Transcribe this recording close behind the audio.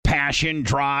Passion,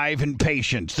 drive, and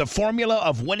patience. The formula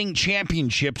of winning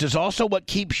championships is also what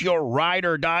keeps your ride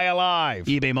or die alive.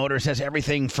 eBay Motors has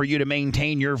everything for you to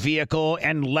maintain your vehicle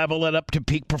and level it up to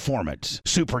peak performance.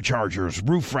 Superchargers,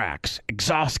 roof racks,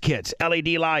 exhaust kits, LED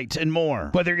lights, and more.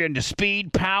 Whether you're into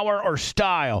speed, power, or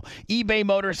style, eBay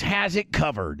Motors has it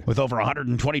covered. With over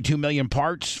 122 million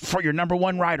parts for your number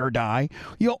one ride or die,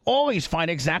 you'll always find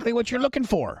exactly what you're looking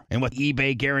for. And with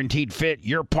eBay Guaranteed Fit,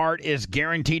 your part is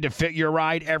guaranteed to fit your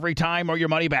ride every time or your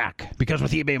money back. Because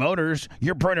with eBay Motors,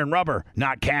 you're burning rubber,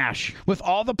 not cash. With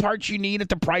all the parts you need at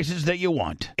the prices that you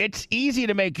want. It's easy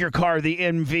to make your car the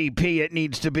MVP it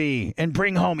needs to be and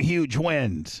bring home huge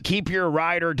wins. Keep your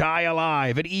ride or die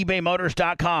alive at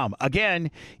ebaymotors.com. Again,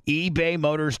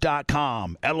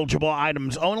 ebaymotors.com. Eligible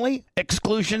items only.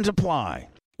 Exclusions apply.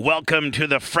 Welcome to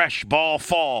the Fresh Ball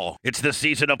Fall. It's the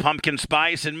season of pumpkin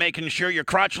spice and making sure your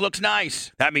crotch looks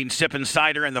nice. That means sipping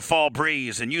cider in the fall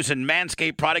breeze and using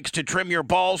Manscaped products to trim your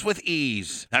balls with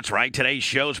ease. That's right, today's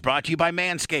show is brought to you by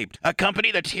Manscaped, a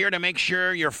company that's here to make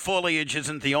sure your foliage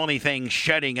isn't the only thing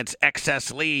shedding its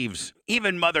excess leaves.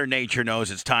 Even Mother Nature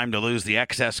knows it's time to lose the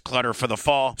excess clutter for the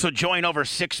fall, so join over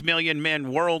 6 million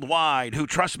men worldwide who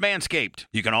trust Manscaped.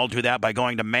 You can all do that by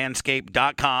going to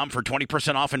manscaped.com for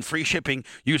 20% off and free shipping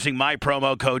using my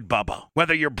promo code BUBBA.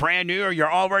 Whether you're brand new or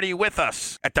you're already with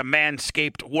us at the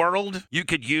Manscaped world, you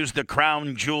could use the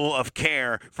crown jewel of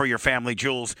care for your family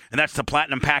jewels, and that's the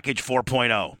Platinum Package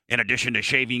 4.0. In addition to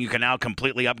shaving, you can now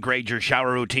completely upgrade your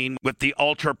shower routine with the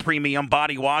Ultra Premium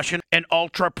Body Wash and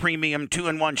Ultra Premium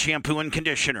 2-in-1 Shampoo and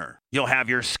Conditioner. You'll have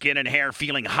your skin and hair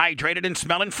feeling hydrated and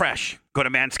smelling fresh. Go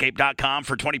to manscaped.com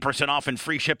for 20% off and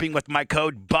free shipping with my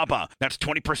code BUBBA. That's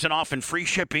 20% off and free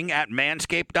shipping at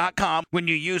manscaped.com when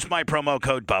you use my promo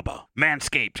code BUBBA.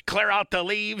 Manscaped, clear out the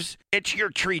leaves. It's your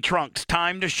tree trunk's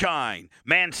time to shine.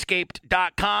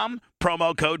 Manscaped.com,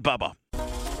 promo code BUBBA.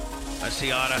 I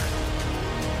see Anna,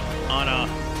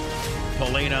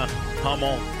 Polina,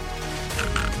 Hummel.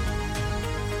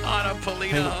 Anna,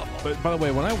 Polina, Hummel. But by the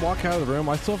way, when I walk out of the room,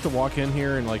 I still have to walk in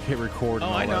here and like hit record. And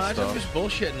all I know. that I'm stuff. just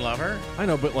bullshitting, lover. I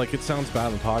know, but like it sounds bad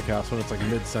on the podcast when it's like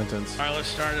mid-sentence. All right, let's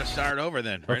start over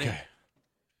then. Ready? Okay.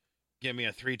 Give me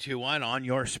a 3, 2, 1 on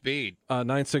your speed.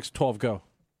 9, 6, 12, go.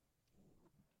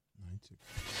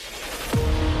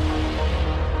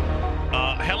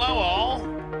 Hello, all.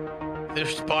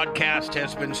 This podcast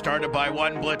has been started by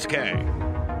one Blitz K.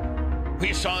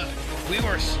 We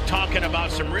were talking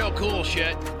about some real cool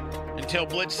shit until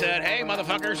Blitz said, "Hey,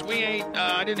 motherfuckers,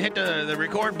 I didn't hit the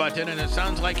record button, and it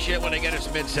sounds like shit when I get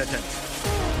us mid-sentence."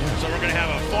 So we're going to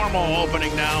have a formal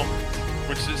opening now,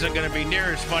 which isn't going to be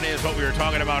near as funny as what we were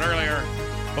talking about earlier,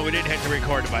 but we did hit the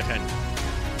record button.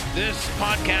 This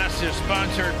podcast is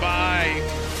sponsored by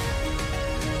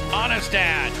Honest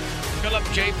Dad, Philip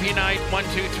JP Knight,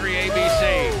 123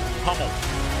 ABC, Hummel.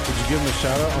 Did you give him a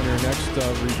shout out on your next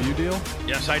review deal?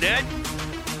 Yes, I did.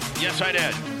 Yes, I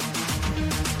did.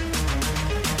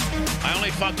 I only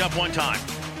fucked up one time.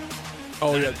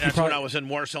 Oh, yeah. That's when I was in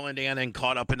Warsaw, Indiana, and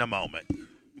caught up in the moment.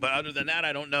 But other than that,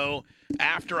 I don't know.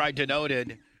 After I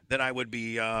denoted that I would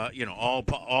be, all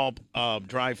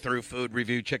drive-through food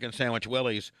review chicken sandwich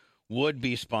Willie's would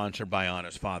be sponsored by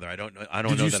Honest Father. I don't know.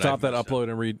 Did you stop that upload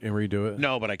and redo it?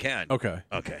 No, but I can. Okay.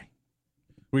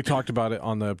 We talked about it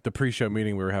on the pre-show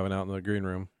meeting we were having out in the green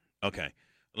room. Okay.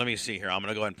 Let me see here. I'm going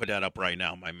to go ahead and put that up right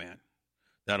now, my man.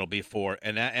 That'll be for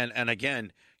and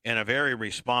again, in a very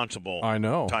responsible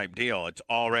type deal.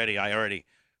 I already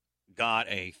got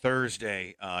a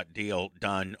Thursday deal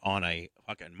done on a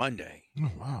fucking Monday.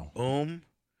 Oh, wow.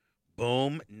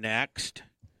 Boom. Next,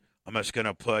 I'm just going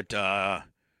to put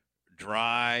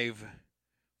drive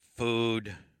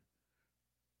food.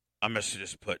 I'm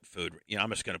just put food. I'm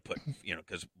just going to put,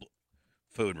 because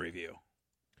food review.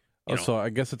 So I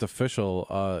guess it's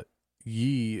official.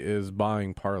 Yee is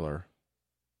buying Parlor.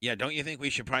 Yeah, don't you think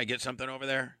we should probably get something over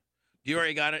there? You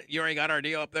already got it. You already got our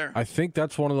deal up there. I think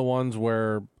that's one of the ones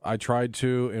where I tried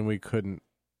to and we couldn't.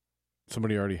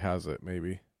 Somebody already has it,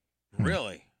 maybe.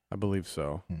 Really? I believe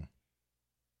so.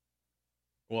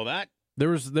 Well, there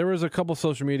was a couple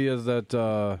social medias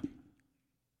that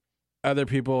other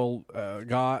people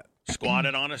got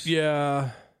squatted on us.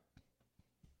 Yeah.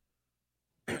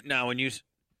 Now, when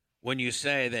you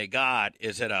say they got,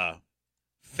 is it a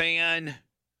fan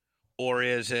or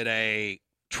is it a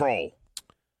troll?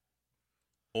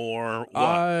 Or what?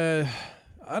 I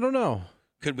don't know.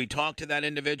 Could we talk to that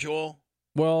individual?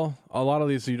 Well, a lot of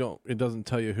these it doesn't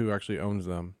tell you who actually owns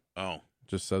them. Oh. It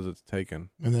just says it's taken.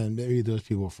 And then maybe those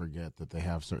people forget that they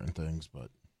have certain things, but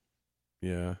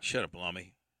yeah. Shut up,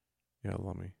 Lummy. Yeah,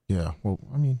 Lummy. Yeah, well,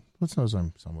 I mean, Blitz knows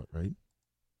I'm somewhat right.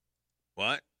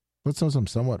 What? Blitz knows him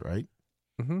somewhat, right?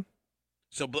 Mm-hmm.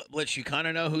 So, Blitz, you kind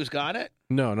of know who's got it?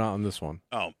 No, not on this one.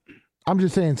 Oh. I'm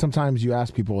just saying sometimes you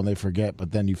ask people and they forget,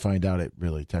 but then you find out it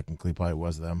really technically probably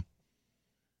was them.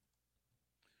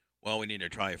 Well, we need to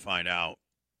try and find out.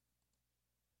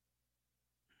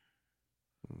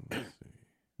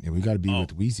 Yeah, we got to be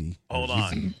with Wheezy. Hold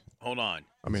on.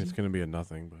 I mean, it's going to be a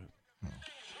nothing, but.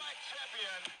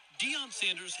 Deion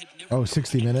Sanders had never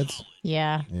 60 Minutes?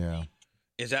 Yeah. Yeah.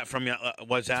 Is that from,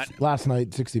 was that? Last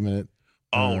night, 60 Minute.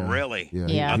 Oh, really?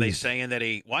 Yeah. Are they saying that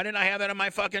why didn't I have that on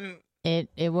my fucking?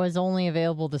 It was only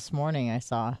available this morning, I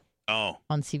saw. Oh.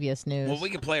 On CBS News. Well, we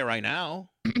can play it right now.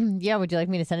 Yeah, would you like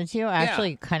me to send it to you? I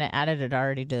actually kind of added it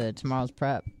already to tomorrow's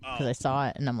prep because I saw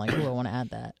it and I'm like, ooh, I want to add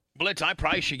that. Blitz, I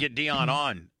probably should get Deion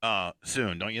on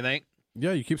soon, don't you think?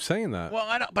 Yeah, you keep saying that. Well,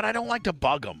 I don't like to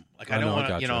bug him. Like I don't want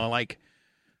to, gotcha. like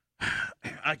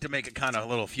I like to make it kind of a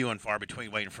little few and far between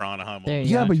waiting for Anaheim.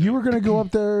 Yeah, but you were going to go up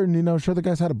there and, show the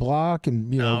guys how to block and,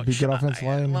 be good offensive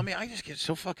line. I just get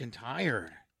so fucking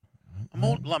tired. I'm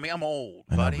old, Lummy. I'm old,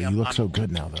 I know, buddy. but you look so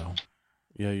good now, though.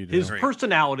 Yeah, you do. His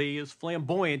personality is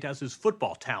flamboyant as his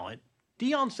football talent.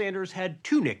 Deion Sanders had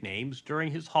 2 nicknames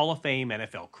during his Hall of Fame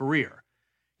NFL career.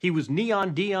 He was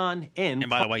Neon Deion and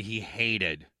by the way, he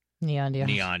hated Neon Deion.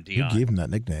 Neon Deion. Who gave him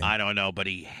that nickname? I don't know, but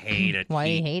he hated. Why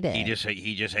did he hate it?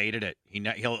 He just hated it. He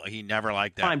never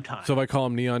liked that. Prime time. So if I call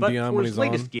him Neon But Deion for when his he's on?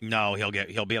 latest game, No,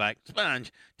 he'll be like,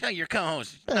 Sponge, tell your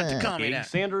co-host not to call me that.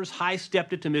 Sanders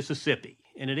high-stepped it to Mississippi,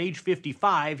 and at age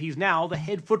 55, he's now the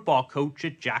head football coach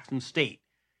at Jackson State,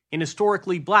 an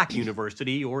historically black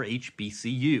university, or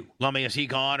HBCU. Lummy, is he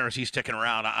gone or is he sticking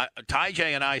around? Ty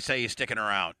J and I say he's sticking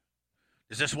around.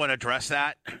 Does this one address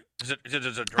that? Does it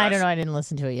address? I don't know. I didn't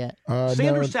listen to it yet.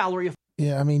 Sanders' salary of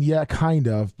kind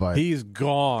of, but he's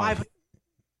gone.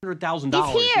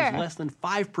 $500,000 is less than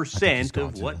 5%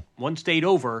 of what one state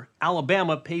over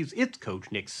Alabama pays its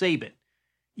coach, Nick Saban.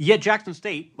 Yet Jackson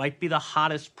State might be the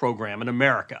hottest program in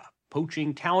America,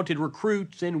 poaching talented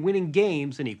recruits and winning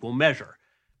games in equal measure.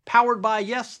 Powered by,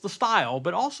 yes, the style,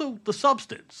 but also the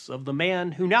substance of the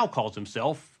man who now calls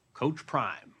himself Coach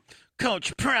Prime.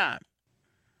 Coach Prime.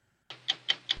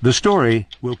 The story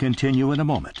will continue in a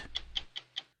moment.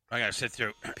 I got to sit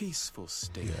through. Peaceful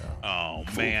state. Oh,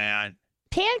 man.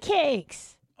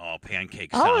 Pancakes. Oh,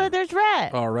 pancakes. Oh, there's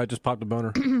Rhett. Oh, Rhett just popped a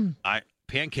boner.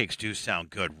 Pancakes do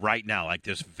sound good right now. Like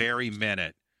this very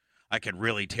minute, I could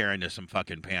really tear into some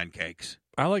fucking pancakes.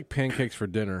 I like pancakes for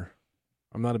dinner.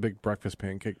 I'm not a big breakfast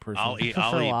pancake person. I'll eat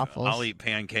waffles. I'll eat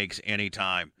pancakes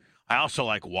anytime. I also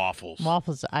like waffles.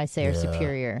 Waffles, I say, are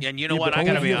superior. And you know Yeah, what? but I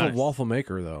got to only be if you have honest. a waffle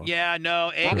maker, though. Yeah,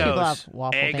 no, of people have Eggos.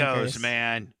 waffle Eggos, makers.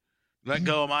 man. Let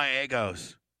go of my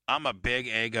Eggos. I'm a big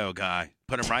Eggo guy.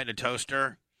 Put them right in a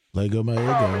toaster. Lego my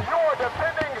ego.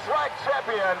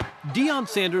 Deion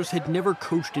Sanders had never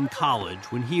coached in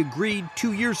college when he agreed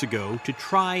 2 years ago to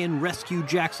try and rescue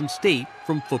Jackson State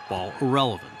from football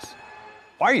irrelevance.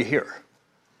 Why are you here?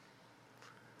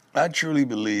 I truly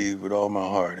believe with all my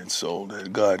heart and soul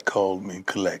that God called me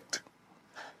collect.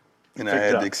 And I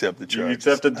had to accept the charges. You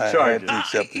accepted the charges. I had to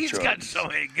accept the He's charges. got so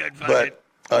many good fucking... But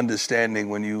understanding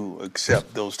when you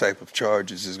accept those type of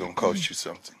charges is going to cost you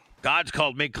something. God's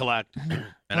called me collect. And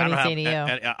What did he say to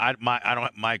you? I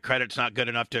don't. My credit's not good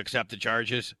enough to accept the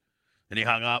charges. And he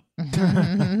hung up.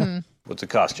 What's it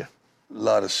cost you? A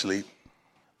lot of sleep.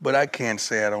 But I can't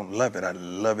say I don't love it. I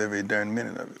love every darn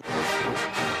minute of it.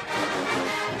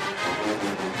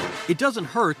 It doesn't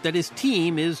hurt that his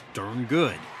team is darn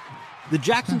good. The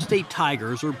Jackson State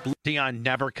Tigers are Deion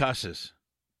never cusses.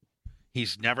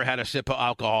 He's never had a sip of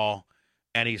alcohol,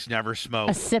 and he's never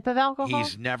smoked. A sip of alcohol?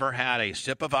 He's never had a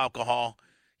sip of alcohol.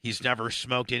 He's never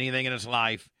smoked anything in his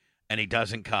life, and he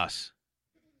doesn't cuss.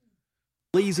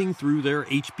 blazing through their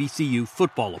HBCU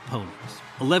football opponents.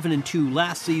 11-2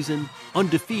 last season,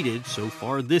 undefeated so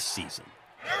far this season.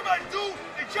 Everybody do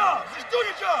your job. Just do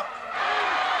your job.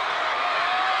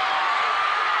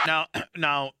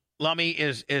 Now, Lummy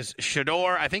is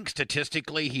Shedeur. I think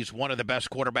statistically he's one of the best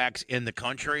quarterbacks in the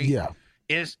country. Yeah.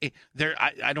 Is there?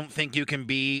 I don't think you can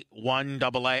be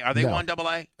 1AA. Are they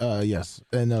 1AA? Yes.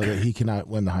 And no, that he cannot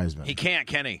win the Heisman. He can't,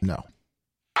 can he? No.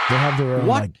 They have their own.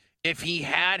 What? Like, If he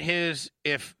had his,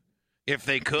 if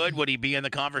they could, would he be in the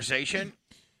conversation,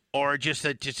 or just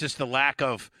the lack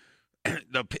of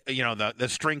the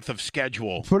strength of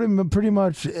schedule? pretty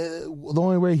much, the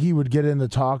only way he would get in the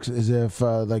talks is if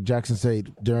like Jackson State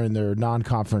during their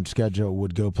non-conference schedule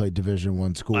would go play Division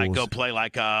I schools. Like go play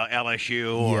like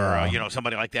LSU or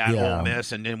somebody like that, Ole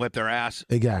Miss, and then whip their ass.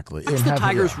 Exactly. Watch the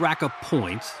Tigers rack up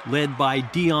points, led by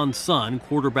Deion's son,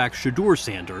 quarterback Shedeur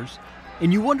Sanders,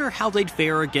 And you wonder how they'd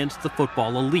fare against the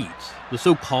football elites, the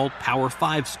so-called Power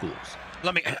 5 schools.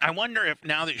 I wonder if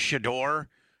now that Shedeur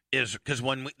is, because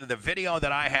the video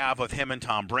that I have of him and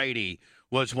Tom Brady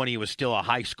was when he was still a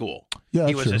high school. Yeah,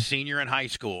 he was true. a senior in high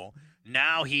school.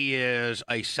 Now he is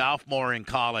a sophomore in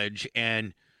college,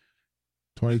 and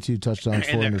 22 touchdowns,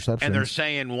 4 interceptions. And they're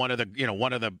saying one of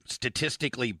the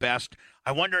statistically best.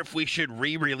 I wonder if we should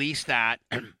re-release that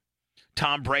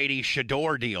Tom Brady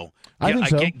Shedeur deal. I think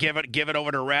so. Give it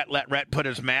over to Rhett. Let Rhett put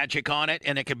his magic on it,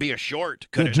 and it could be a short.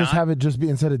 Could it just not? have it just be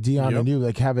instead of Deion and you,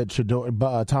 like have it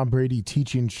Shedeur, Tom Brady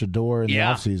teaching Shedeur in the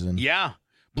offseason. Yeah.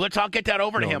 Blitz, I'll get that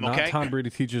over to him, okay? Not Tom Brady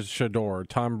teaches Shedeur.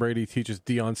 Tom Brady teaches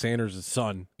Deion Sanders'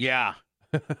 son. Yeah.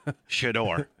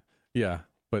 Shedeur. Yeah,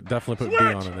 but definitely put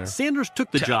Deion in there. Sanders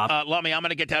took the job. Lummy, I'm going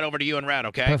to get that over to you and Rhett,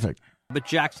 okay? Perfect. But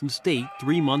Jackson State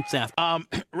 3 months after.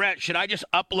 Rhett, should I just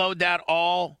upload that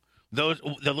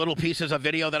the little pieces of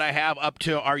video that I have up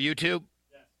to our YouTube?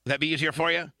 Would that be easier for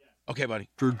you? Yeah. Okay, buddy.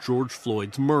 After George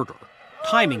Floyd's murder.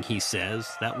 Timing, he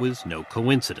says, that was no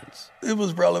coincidence. It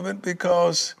was relevant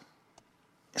because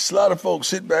a lot of folks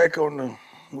sit back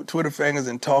with Twitter fingers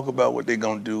and talk about what they're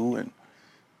going to do,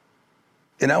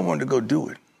 and I wanted to go do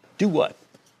it. Do what?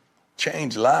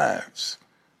 Change lives.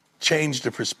 Change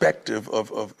the perspective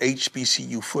of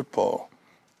HBCU football.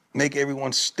 Make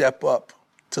everyone step up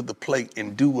to the plate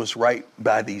and do what's right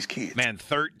by these kids. Man,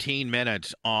 13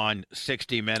 minutes on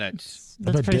 60 Minutes.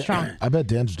 That's pretty strong. I bet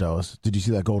Dan's jealous. Did you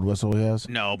see that gold whistle he has?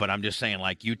 No, but I'm just saying,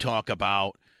 like, you talk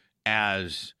about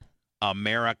as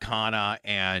Americana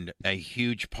and a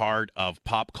huge part of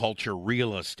pop culture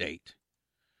real estate,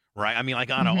 right? I mean,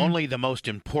 like, on only the most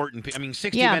important.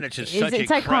 60 Minutes is such it's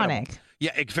incredible. Iconic.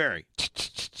 Yeah, it's very.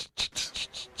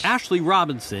 Ashley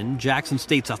Robinson, Jackson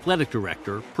State's athletic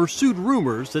director, pursued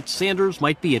rumors that Sanders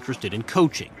might be interested in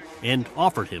coaching and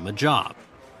offered him a job.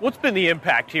 What's been the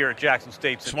impact here at Jackson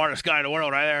State? Smartest guy in the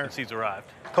world right there. Since he's arrived.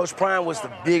 Coach Prime was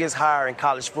the biggest hire in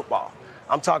college football.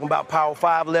 I'm talking about Power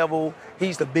 5 level.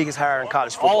 He's the biggest hire in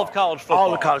college football. All of college football.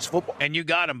 All of college football. And you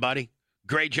got him, buddy.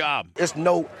 Great job. There's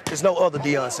no other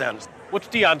Deion Sanders. What's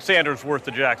Deion Sanders worth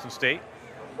to Jackson State?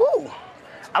 Woo!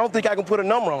 I don't think I can put a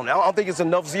number on it. I don't think it's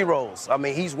enough zeros. I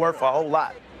mean, he's worth a whole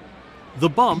lot. The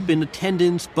bump in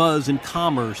attendance, buzz, and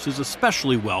commerce is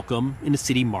especially welcome in a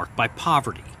city marked by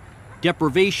poverty.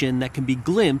 Deprivation that can be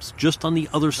glimpsed just on the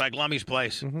other side. Like Lummy's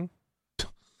place. Mm-hmm.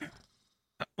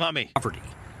 Lummy. Poverty.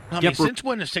 Since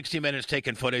when is 60 Minutes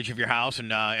taking footage of your house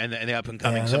and the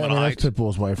up-and-coming Seminole Heights? That's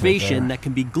Pitbull's wife Deprivation that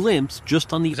can be glimpsed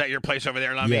just on the... Is that your place over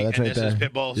there, Lummy? Yeah, that's and right this there. is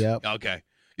Pitbull's? Yep. Okay.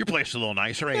 Your place is a little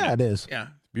nicer, ain't it? Yeah, it is. Yeah.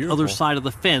 Other side of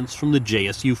the fence from the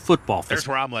JSU football There's facility.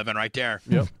 where I'm living, right there.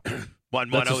 Yep.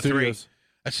 1103.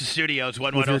 That's the studios,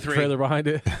 With your 1103. trailer behind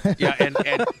it. Yeah, and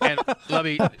let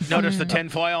me notice the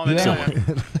tinfoil on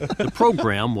the The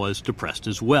program was depressed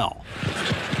as well.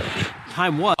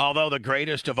 Time was... Although the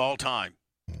greatest of all time.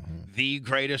 The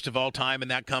greatest of all time, and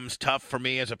that comes tough for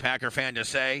me as a Packer fan to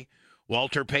say,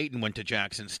 Walter Payton went to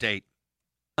Jackson State.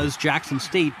 As Jackson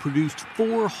State produced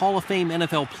 4 Hall of Fame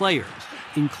NFL players,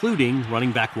 including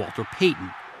running back Walter Payton.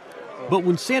 But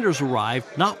when Sanders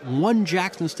arrived, not one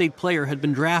Jackson State player had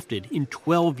been drafted in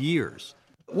 12 years.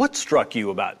 What struck you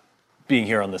about being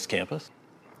here on this campus?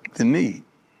 The need.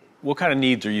 What kind of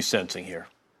needs are you sensing here?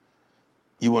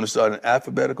 You want to start in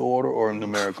alphabetical order or in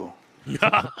numerical?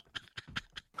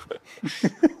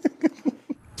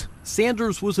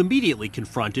 Sanders was immediately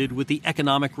confronted with the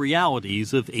economic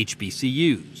realities of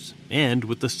HBCUs and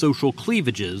with the social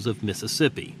cleavages of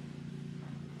Mississippi.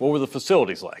 What were the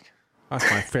facilities like? That's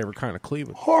my favorite kind of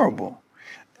cleavage. Horrible.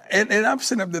 And I'm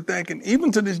sitting up there thinking,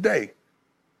 even to this day,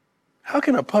 how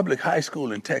can a public high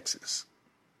school in Texas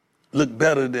look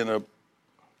better than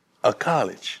a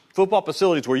college? Football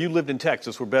facilities where you lived in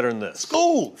Texas were better than this.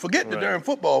 School. Forget the darn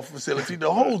football facility.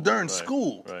 The whole darn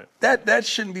school. That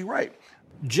shouldn't be right.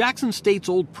 Jackson State's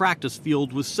old practice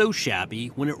field was so shabby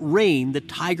when it rained the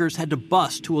Tigers had to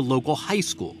bus to a local high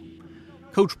school.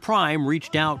 Coach Prime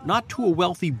reached out not to a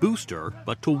wealthy booster,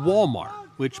 but to Walmart,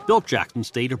 which built Jackson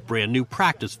State a brand new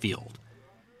practice field.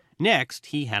 Next,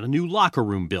 he had a new locker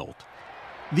room built.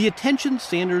 The attention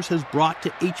Sanders has brought to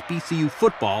HBCU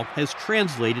football has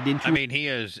translated into... I mean, he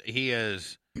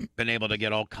has been able to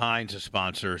get all kinds of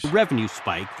sponsors. A revenue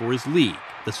spike for his league,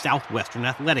 the Southwestern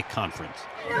Athletic Conference.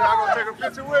 Y'all gonna take a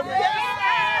picture with me?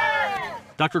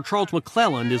 Dr. Charles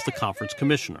McClelland is the conference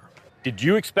commissioner. Did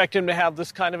you expect him to have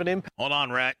this kind of an impact? Hold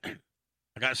on, Rhett.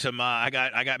 I got some. I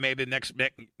got maybe the next. I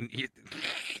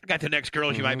got the next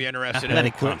girls you might be interested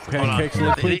Athletic in. conference. Pancakes and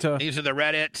Laquita. These are the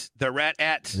Redettes. The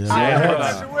Redettes.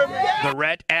 Yeah. The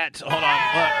Redettes. Hold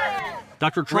on. Look.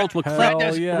 Dr. Charles Rhett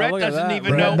McClellan. doesn't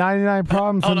even know. 99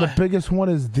 problems, and the biggest one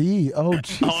is the. Oh,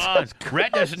 Jesus. Hold on.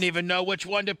 Rhett doesn't even know which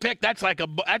one to pick. That's like a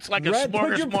Rhett, smorgasbord.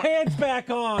 put your pants back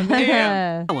on.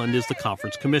 Damn. McClellan is the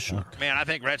conference commissioner. Man, I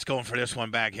think Rhett's going for this one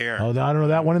back here. Oh, I don't know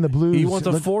that one in the blues. He wants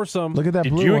a foursome. Look at that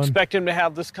Did blue you one. expect him to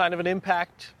have this kind of an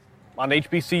impact on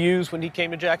HBCUs when he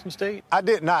came to Jackson State? I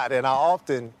did not, and I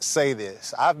often say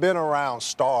this. I've been around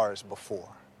stars before.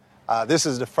 This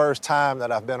is the first time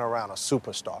that I've been around a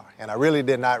superstar, and I really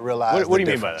did not realize What do you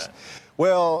the mean by difference. that?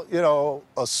 Well, you know,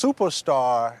 a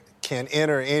superstar can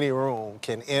enter any room,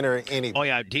 can enter any Oh,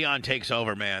 yeah, Deion takes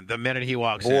over, man, the minute he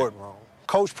walks boardroom.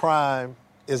 Coach Prime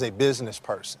is a business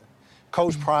person.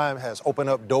 Coach Prime has opened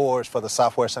up doors for the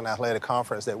Southwestern Athletic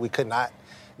Conference that we could not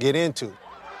get into.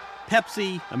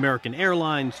 Pepsi, American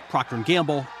Airlines, Procter &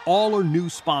 Gamble, all are new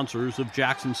sponsors of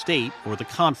Jackson State or the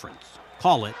conference.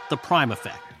 Call it the Prime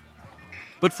Effect.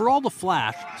 But for all the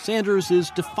flash, Sanders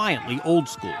is defiantly old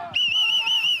school,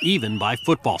 even by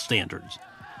football standards.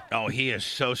 Oh, he is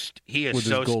so With his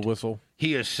gold whistle.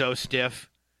 He is so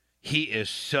stiff. He is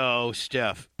so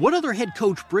stiff. What other head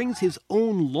coach brings his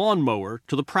own lawnmower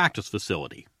to the practice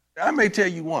facility? I may tell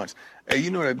you once, hey,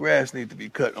 you know that grass needs to be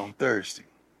cut on Thursday,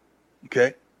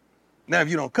 okay? Now, if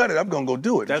you don't cut it, I'm going to go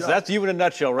do it. That's you in a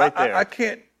nutshell right there. I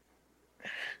can't.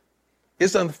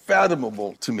 It's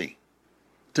unfathomable to me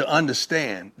to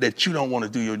understand that you don't want to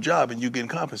do your job and you're getting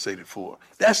compensated for it.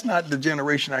 That's not the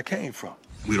generation I came from.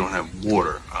 We don't have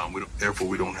water. Therefore,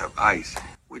 we don't have ice.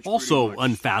 Also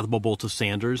unfathomable to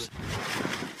Sanders,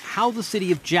 how the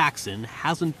city of Jackson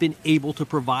hasn't been able to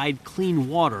provide clean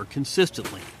water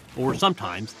consistently, or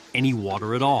sometimes any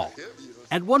water at all.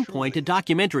 At one point, a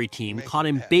documentary team caught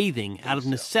him bathing out of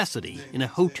necessity in a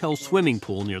hotel swimming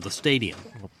pool near the stadium.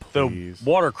 The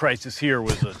water crisis here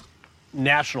was a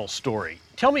national story.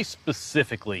 Tell me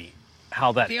specifically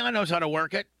how that Deion knows how to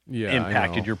work it.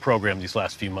 impacted your program these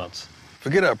last few months.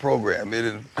 Forget our program. It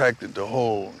impacted the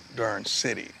whole darn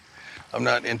city. I'm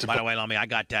not into... By the way, Lummy, I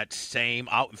got that same...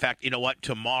 in fact, you know what?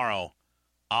 Tomorrow,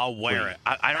 I'll wear it.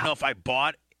 I don't know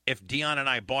if Deion and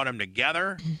I bought them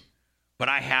together, but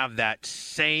I have that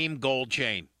same gold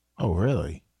chain. Oh,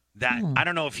 really? I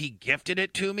don't know if he gifted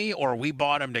it to me or we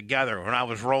bought them together when I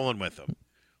was rolling with him.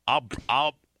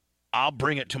 I'll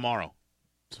bring it tomorrow.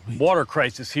 Sweet. Water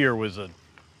crisis here was a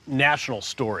national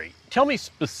story. Tell me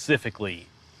specifically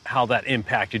how that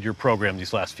impacted your program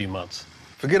these last few months.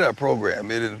 Forget our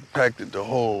program. It impacted the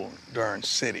whole darn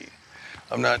city.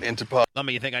 I'm not into politics.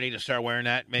 Lummy, you think I need to start wearing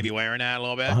that? Maybe wearing that a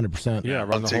little bit? 100%. Yeah,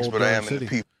 run the whole but I am city. in the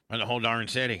people. Run the whole darn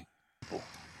city.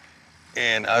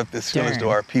 And I feel as though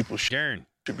our people should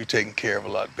be taken care of a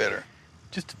lot better.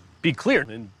 Just to be clear,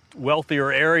 in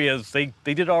wealthier areas, they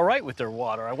did all right with their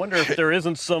water. I wonder if there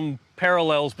isn't some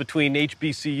parallels between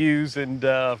HBCUs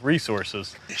and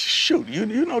resources. Shoot, you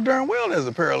know darn well there's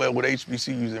a parallel with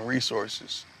HBCUs and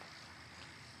resources.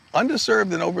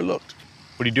 Underserved and overlooked.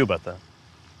 What do you do about that?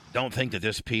 Don't think that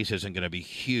this piece isn't going to be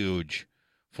huge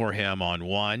for him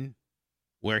on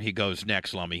where he goes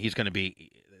next, Lummy. He's going to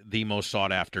be the most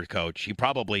sought-after coach. He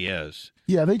probably is.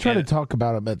 Yeah, they try to talk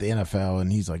about him at the NFL,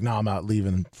 and he's like, no, I'm not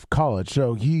leaving college.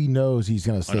 So he knows he's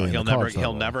going to stay in the college He'll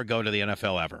level. never go to the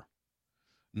NFL ever.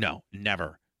 No,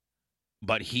 never.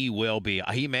 But he will be.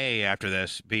 He may, after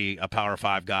this, be a Power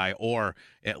 5 guy or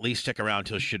at least stick around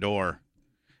till Shador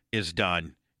is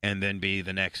done and then be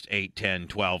the next $8, $10,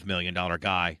 $12 million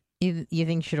guy. You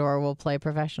think Shador will play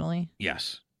professionally?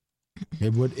 Yes.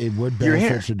 It would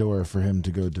benefit Shador for him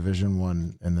to go Division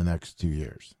I in the next 2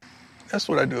 years. That's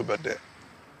what I do about that.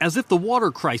 As if the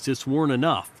water crisis weren't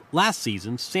enough, last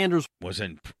season Sanders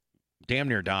damn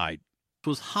near died.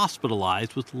 Was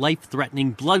hospitalized with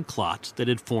life-threatening blood clots that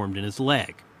had formed in his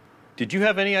leg. Did you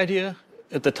have any idea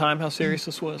at the time how serious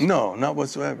this was? No, not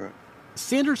whatsoever.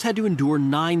 Sanders had to endure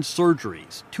 9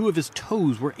 surgeries. 2 of his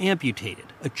toes were amputated.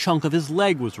 A chunk of his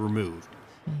leg was removed.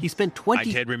 He spent 20... I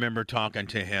did remember talking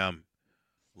to him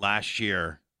last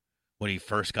year when he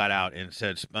first got out and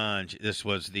said, Sponge, this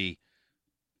was the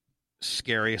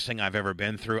scariest thing I've ever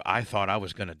been through. I thought I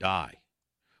was going to die.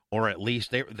 Or at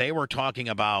least they were talking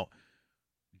about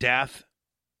death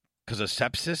because of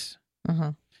sepsis.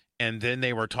 Uh-huh. And then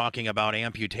they were talking about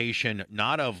amputation,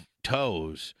 not of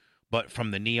toes, but from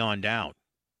the knee on down.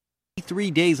 3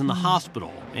 days in the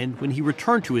hospital, and when he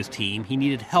returned to his team, he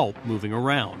needed help moving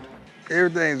around.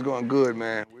 Everything's going good,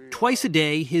 man. Twice a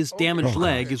day, his damaged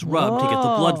leg is rubbed to get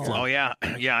the blood flow. Oh, yeah.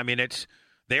 Yeah, I mean,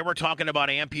 they were talking about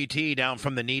amputee down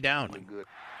from the knee down.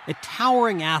 A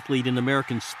towering athlete in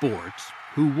American sports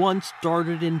who once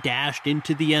started and dashed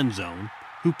into the end zone,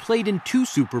 who played in 2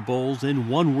 Super Bowls and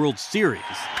 1 World Series.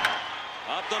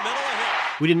 Up the middle of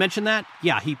him. We didn't mention that?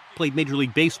 Yeah, he played Major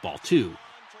League Baseball, too.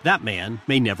 That man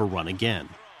may never run again.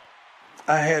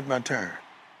 I had my turn.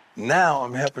 Now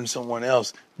I'm helping someone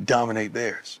else dominate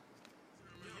theirs.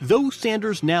 Though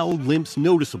Sanders now limps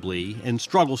noticeably and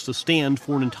struggles to stand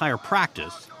for an entire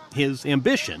practice, his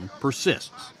ambition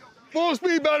persists. Full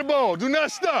speed by the ball. Do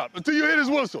not stop until you hit his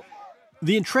whistle.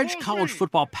 The entrenched college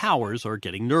football powers are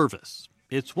getting nervous.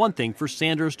 It's one thing for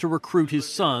Sanders to recruit his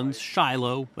sons,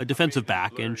 Shiloh, a defensive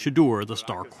back, and Shedeur, the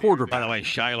star quarterback. By the way,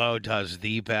 Shiloh does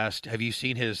the best. Have you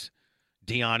seen his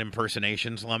Dion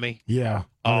impersonations, Lummy? Yeah.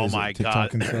 Oh, my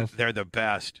God. They're the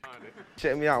best.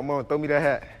 Check me out, Mom. Throw me that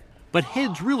hat. But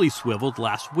heads really swiveled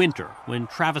last winter when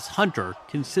Travis Hunter,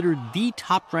 considered the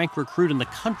top-ranked recruit in the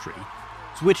country,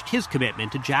 switched his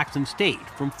commitment to Jackson State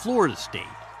from Florida State,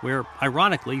 where,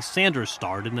 ironically, Sanders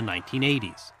starred in the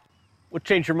 1980s. What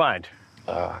changed your mind?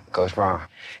 Coach Brown.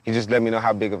 He just let me know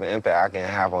how big of an impact I can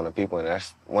have on the people, and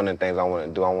that's one of the things I want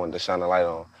to do. I wanted to shine a light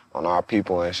on our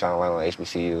people and shine a light on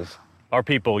HBCUs. Our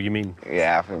people, you mean?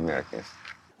 Yeah, African Americans.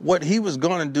 What he was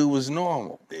going to do was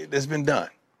normal. It's been done.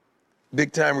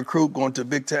 Big-time recruit going to a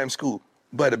big-time school.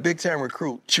 But a big-time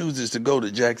recruit chooses to go to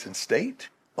Jackson State?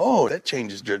 Oh, that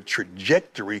changes the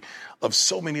trajectory of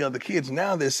so many other kids.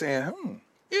 Now they're saying,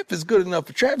 if it's good enough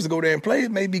for Travis to go there and play,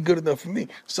 it may be good enough for me.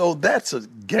 So that's a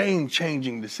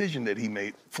game-changing decision that he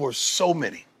made for so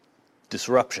many.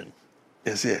 Disruption.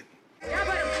 That's it.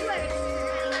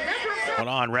 Hold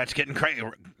on, Rhett's getting crazy.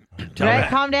 Rhett,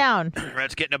 calm down.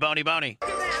 Rhett's getting a bony.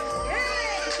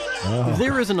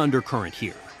 There is an undercurrent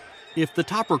here. If the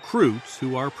top recruits,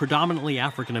 who are predominantly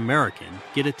African American,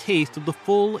 get a taste of the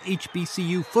full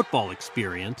HBCU football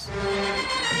experience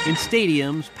in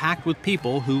stadiums packed with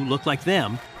people who look like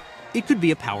them, it could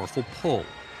be a powerful pull.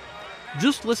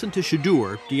 Just listen to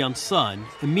Shedeur, Deion's son,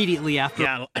 immediately after.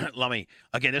 Yeah, Lummy.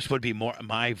 Again, this would be more.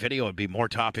 My video would be more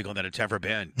topical than it's ever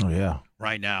been. Oh yeah.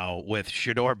 Right now, with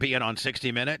Shedeur being on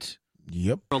 60 Minutes.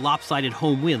 Yep. A lopsided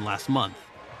home win last month.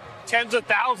 Tens of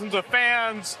thousands of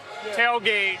fans,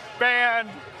 tailgate, band.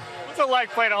 What's it like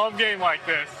playing a home game like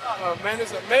this? Oh, man,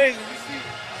 it's amazing. You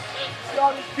see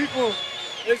all these people.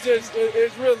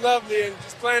 It's real lovely. And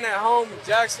just playing at home in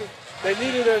Jackson, they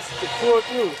needed us to pull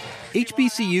through.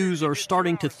 HBCUs are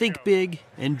starting to think big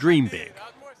and dream big.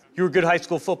 You were a good high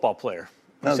school football player.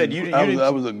 I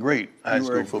was a great high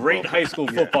school football player. Great high school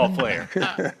football player.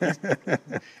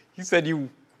 You said you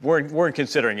weren't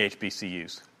considering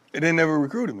HBCUs. They never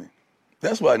recruited me.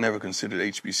 That's why I never considered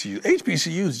HBCUs.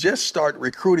 HBCUs just start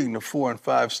recruiting the 4- and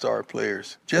 5-star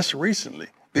players just recently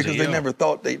because they never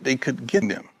thought they could get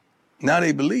them. Now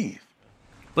they believe.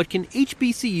 But can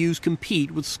HBCUs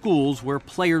compete with schools where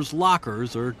players'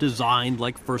 lockers are designed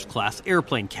like first-class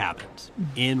airplane cabins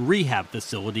and rehab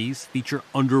facilities feature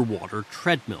underwater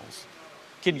treadmills?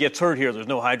 Kid gets hurt here, there's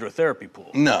no hydrotherapy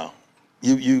pool. No.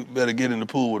 You better get in the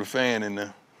pool with a fan in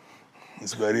there.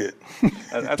 That's about it.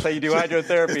 That's how you do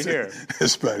hydrotherapy here.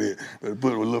 That's about it. Better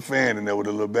put a little fan in there with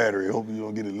a little battery. Hope you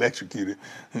don't get electrocuted.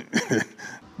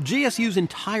 JSU's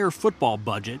entire football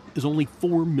budget is only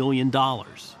 $4 million.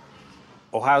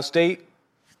 Ohio State,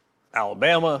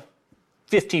 Alabama,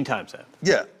 15 times that.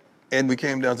 Yeah, and we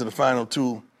came down to the final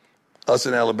two, us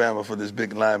and Alabama, for this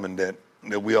big lineman that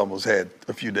we almost had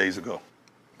a few days ago.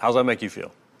 How's that make you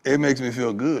feel? It makes me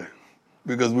feel good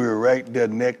because we were right there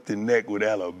neck to neck with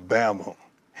Alabama,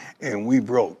 and we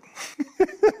broke.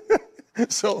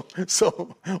 So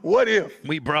what if?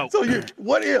 We broke.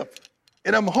 What if?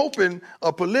 And I'm hoping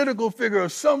a political figure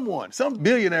of someone, some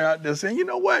billionaire out there saying, you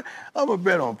know what, I'm going to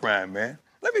bet on Prime, man.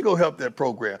 Let me go help that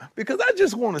program because I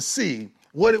just want to see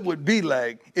what it would be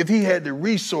like if he had the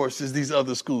resources these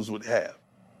other schools would have.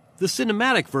 The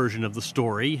cinematic version of the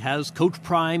story has Coach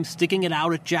Prime sticking it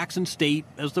out at Jackson State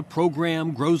as the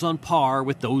program grows on par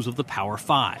with those of the Power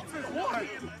Five.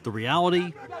 The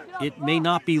reality, it may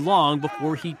not be long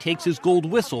before he takes his gold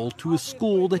whistle to a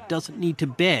school that doesn't need to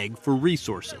beg for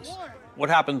resources. What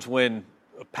happens when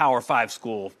a Power 5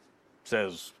 school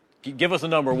says, give us a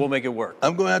number, we'll make it work?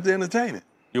 I'm going to have to entertain it.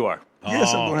 You are? Yes,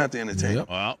 I'm going to have to entertain it.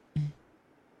 Well,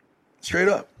 straight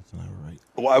up. That's not right.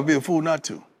 Well, I'd be a fool not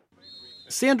to.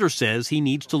 Sanders says he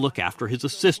needs to look after his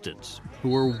assistants,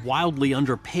 who are wildly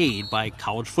underpaid by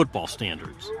college football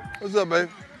standards. What's up, babe?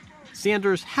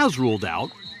 Sanders has ruled out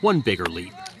one bigger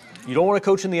leap. You don't want to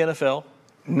coach in the NFL?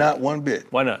 Not one bit.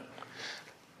 Why not?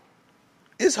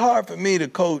 It's hard for me to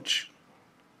coach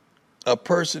a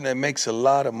person that makes a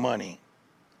lot of money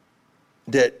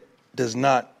that does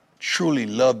not truly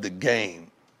love the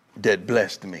game that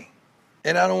blessed me.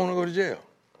 And I don't want to go to jail.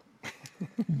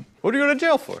 What are you going to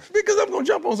jail for? Because I'm going to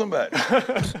jump on somebody.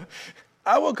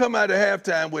 I will come out at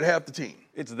halftime with half the team.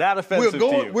 It's that offensive to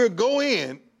you. We'll go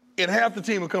in, and half the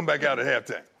team will come back out at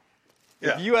halftime.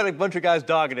 Yeah. If you had a bunch of guys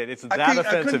dogging it, it's that offensive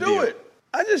I couldn't do it.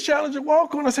 I just challenged a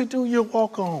walk-on. I said, dude, you're a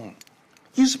walk-on.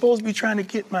 You supposed to be trying to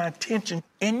get my attention,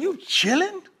 and you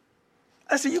chilling?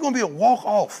 I said, you're going to be a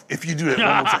walk-off if you do that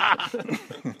one more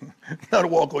time. Not a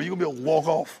walk-on. You're going to be a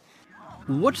walk-off.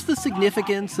 What's the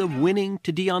significance of winning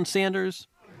to Deion Sanders?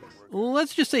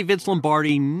 Let's just say Vince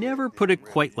Lombardi never put it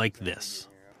quite like this.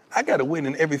 I got to win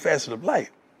in every facet of life.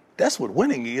 That's what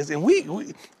winning is, and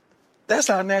we that's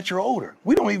our natural odor.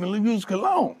 We don't even use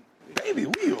cologne. Baby,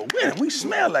 we are winning. We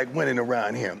smell like winning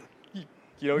around here.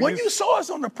 When you saw us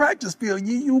on the practice field,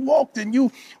 you walked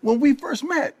and when we first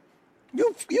met,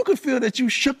 you could feel that you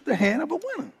shook the hand of a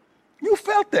winner. You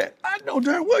felt that. I know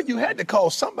darn well you had to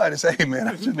call somebody and say, hey, man,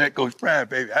 I just met Coach Prime,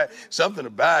 baby. Something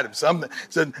about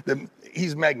him,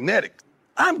 he's magnetic.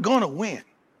 I'm going to win.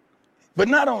 But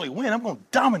not only win, I'm going to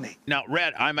dominate. Now,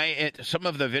 Red, some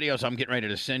of the videos I'm getting ready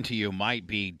to send to you might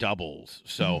be doubles.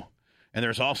 So, and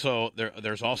there's also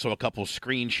a couple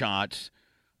screenshots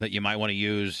that you might want to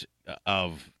use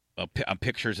of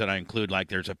pictures that I include. Like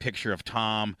there's a picture of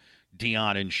Tom,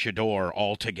 Deion, and Shador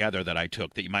all together that I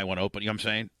took that you might want to open. You know what I'm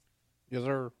saying? Yes,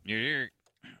 sir. Yeah.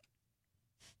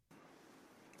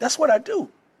 That's what I do.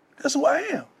 That's who I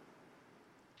am.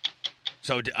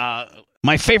 So,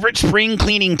 my favorite spring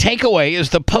cleaning takeaway is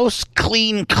the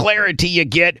post-clean clarity you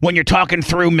get when you're talking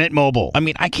through Mint Mobile. I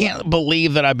mean, I can't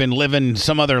believe that I've been living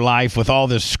some other life with all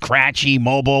this scratchy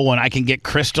mobile when I can get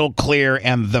crystal clear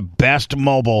and the best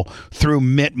mobile through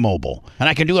Mint Mobile. And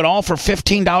I can do it all for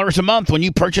 $15 a month when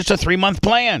you purchase a 3-month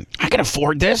plan. I can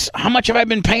afford this. How much have I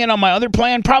been paying on my other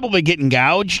plan? Probably getting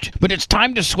gouged. But it's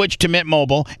time to switch to Mint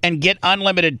Mobile and get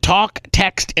unlimited talk,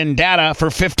 text, and data for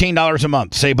 $15 a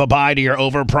month. Say bye-bye to your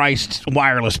overpriced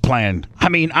wireless plan. I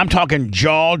mean, I'm talking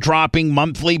jaw-dropping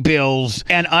monthly bills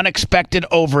and unexpected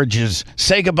overages.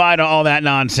 Say goodbye to all that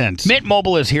nonsense. Mint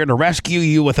Mobile is here to rescue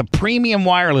you with a premium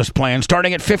wireless plan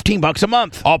starting at $15 a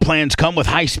month. All plans come with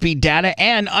high-speed data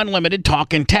and unlimited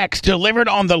talk and text delivered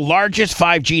on the largest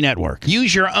 5G network.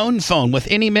 Use your own phone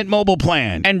with any Mint Mobile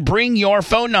plan and bring your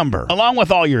phone number along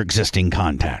with all your existing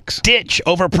contacts. Ditch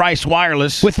overpriced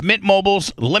wireless with Mint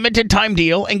Mobile's limited time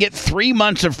deal and get 3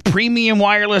 months of premium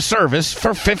wireless service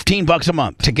for $15 a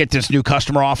month. To get this new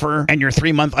customer offer and your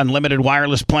 3-month unlimited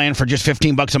wireless plan for just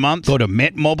 $15 a month, go to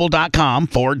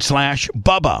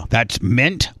mintmobile.com/Bubba. That's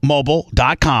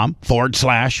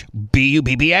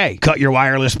mintmobile.com/BUBBA. Cut your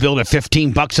wireless bill to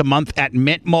 $15 a month at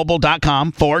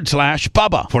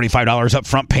mintmobile.com/Bubba. $45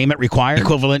 upfront payment required,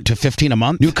 equivalent to $15 a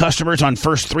month. New customers on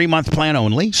first 3-month plan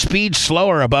only. Speed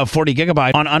slower above 40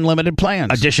 gigabyte on unlimited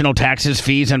plans. Additional taxes,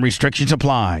 fees, and restrictions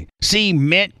apply. See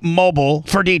Mint Mobile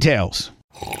for details.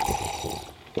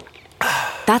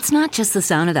 That's not just the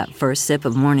sound of that first sip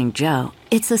of Morning Joe.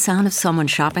 It's the sound of someone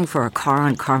shopping for a car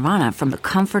on Carvana from the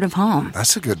comfort of home.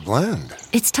 That's a good blend.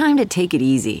 It's time to take it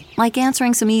easy, like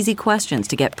answering some easy questions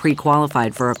to get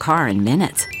pre-qualified for a car in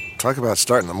minutes. Talk about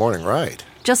starting the morning right.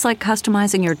 Just like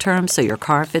customizing your terms so your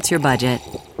car fits your budget.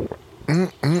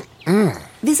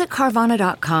 Visit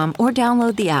Carvana.com or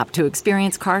download the app to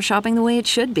experience car shopping the way it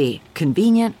should be.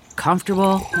 Convenient,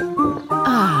 comfortable.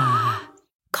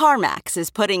 CarMax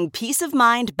is putting peace of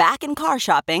mind back in car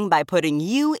shopping by putting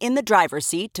you in the driver's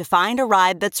seat to find a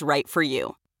ride that's right for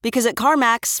you. Because at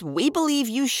CarMax, we believe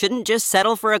you shouldn't just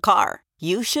settle for a car.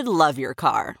 You should love your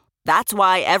car. That's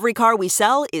why every car we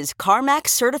sell is CarMax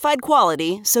certified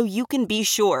quality, so you can be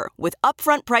sure with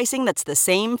upfront pricing that's the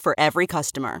same for every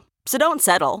customer. So don't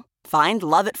settle. Find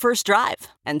love at first drive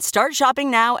and start shopping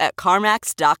now at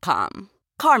CarMax.com.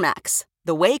 CarMax,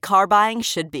 the way car buying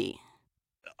should be.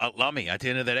 Lummy, at the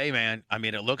end of the day, man, I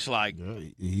mean, it looks like...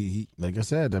 He like I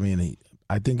said, I mean,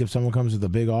 I think if someone comes with a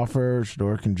big offer,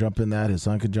 Shador can jump in that. His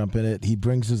son can jump in it. He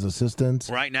brings his assistants.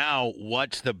 Right now,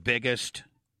 what's the biggest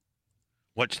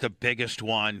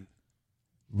one?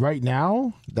 Right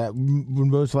now, that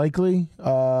most likely,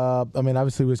 I mean,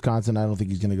 obviously Wisconsin, I don't think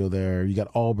he's going to go there. You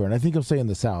got Auburn. I think he'll stay in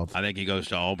the South. I think he goes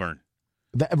to Auburn.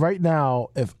 Right now,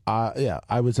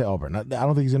 I would say Auburn. I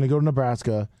don't think he's going to go to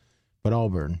Nebraska, but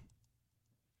Auburn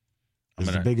is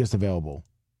the biggest available.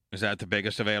 Is that the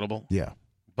biggest available? Yeah.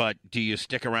 But do you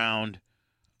stick around?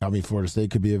 I mean, Florida State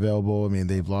could be available. I mean,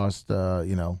 they've lost,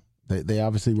 they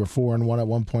obviously were 4-1 at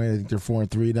one point. I think they're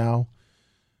 4-3 now.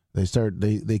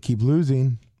 They keep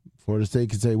losing. Florida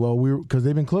State could say, well, because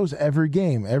they've been close every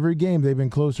game. Every game they've been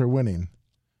close or winning.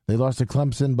 They lost to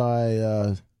Clemson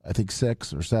by, I think,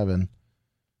 6 or 7.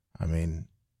 I mean,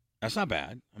 that's not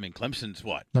bad. I mean, Clemson's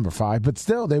what? Number 5, but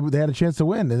still, they had a chance to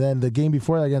win. And then the game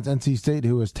before that against NC State,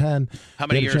 who was 10. How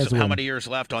many years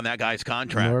left on that guy's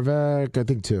contract? Norvek, I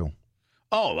think 2.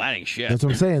 Oh, that ain't shit. That's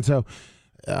what I'm saying. So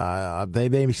they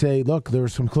maybe say, look, there were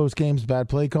some close games, bad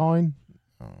play calling.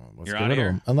 Let's You're get out rid of of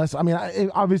here. him. Unless, I mean,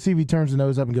 obviously, if he turns the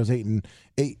nose up and goes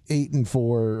 8-4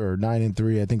 or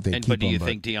 9-3, I think they keep him. But do you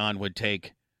think Deion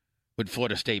would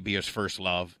Florida State be his first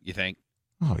love? You think?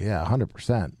 Oh yeah,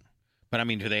 100%. But I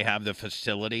mean, do they have the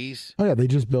facilities? Oh yeah, they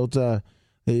just built.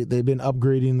 They've been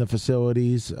upgrading the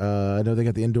facilities. I know they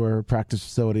got the indoor practice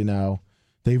facility now.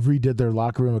 They've redid their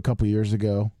locker room a couple years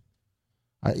ago.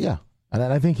 Yeah, and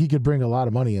I think he could bring a lot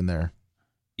of money in there.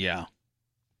 Yeah.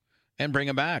 And bring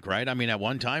him back, right? I mean, at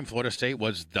one time, Florida State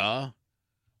was one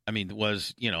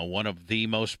of the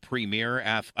most premier.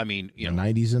 The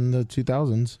 90s and the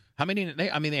 2000s. How many? They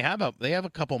have a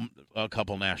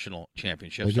couple national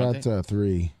championships. They don't got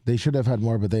 3. They should have had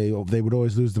more, but they would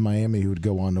always lose to Miami, who would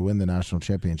go on to win the national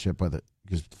championship with it,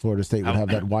 because Florida State would have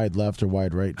that wide left or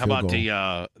wide right. How about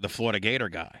the Florida Gator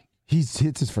guy? It's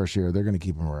his first year. They're going to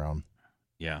keep him around.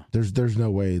 Yeah. There's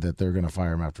no way that they're going to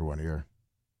fire him after 1 year.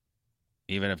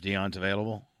 Even if Deion's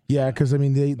available? Yeah, because, I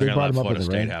mean, they brought him up Florida with the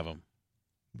State rank. have him.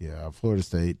 Yeah, Florida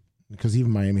State. Because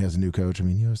even Miami has a new coach. I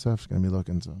mean, USF's going to be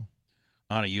looking, so.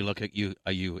 Anna, you look at you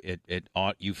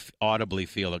audibly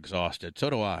feel exhausted. So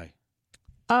do I.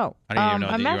 Oh, I didn't even know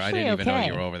I'm actually I didn't even know okay.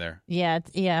 you were over there.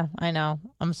 Yeah, I know.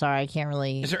 I'm sorry, I can't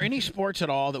really. Is there any sports at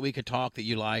all that we could talk that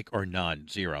you like, or none?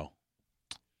 Zero.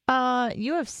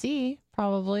 UFC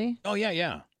probably. Oh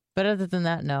yeah. But other than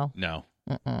that, no. No.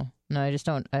 No, I just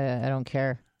don't. I don't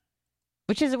care.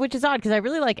 Which is odd, because I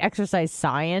really like exercise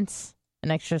science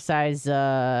and exercise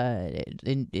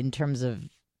in terms of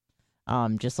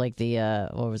just like the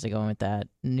what was I going with that,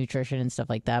 nutrition and stuff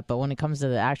like that. But when it comes to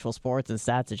the actual sports and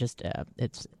stats, it just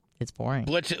it's boring.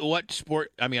 What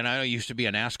sport? I mean, I know you used to be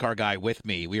a NASCAR guy with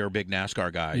me. We were big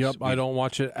NASCAR guys. Yep, I don't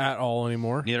watch it at all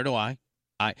anymore. Neither do I.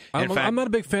 I'm not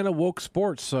a big fan of woke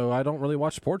sports, so I don't really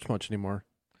watch sports much anymore.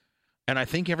 And I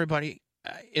think everybody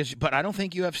is, but I don't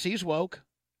think UFC's woke.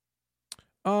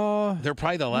 They're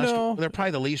probably the less. No. They're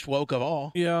probably the least woke of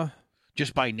all. Yeah.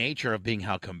 Just by nature of being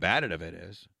how combative it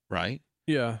is, right?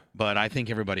 Yeah. But I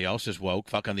think everybody else is woke.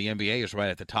 Fucking the NBA is right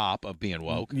at the top of being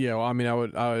woke. Yeah. Well, I mean, I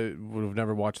would have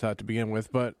never watched that to begin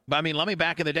with, but I mean, let me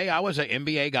back in the day, I was an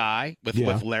NBA guy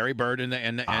with Larry Bird and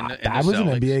the I was an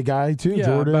Celtics. NBA guy too, Yeah,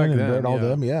 Jordan back and then, Bird, all yeah.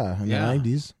 them, in the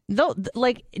 90s. They'll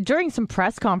like during some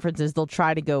press conferences, they'll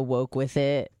try to go woke with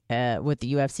it. With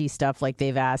the UFC stuff, like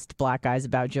they've asked black guys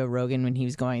about Joe Rogan when he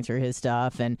was going through his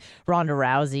stuff, and Ronda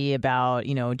Rousey about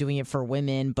doing it for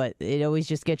women, but it always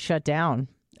just gets shut down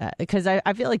because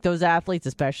I feel like those athletes,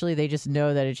 especially, they just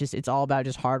know that it's all about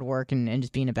just hard work and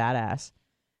just being a badass.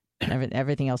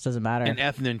 Everything else doesn't matter. And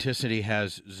ethnicity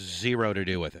has zero to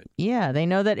do with it. Yeah, they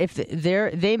know that if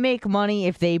they make money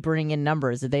if they bring in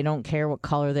numbers. That they don't care what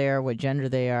color they are, what gender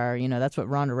they are. That's what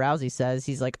Ronda Rousey says.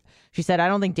 She said, I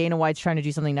don't think Dana White's trying to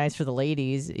do something nice for the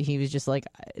ladies. He was just like,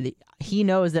 he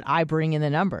knows that I bring in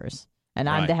the numbers, and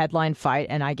I'm the headline fight,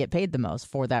 and I get paid the most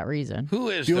for that reason. Who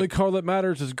is the only color that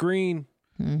matters is green.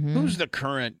 Mm-hmm. Who's the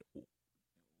current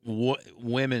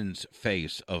women's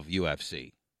face of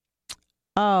UFC?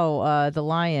 Oh, the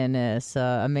Lioness,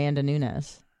 Amanda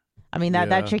Nunes. I mean,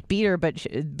 that chick beat her, but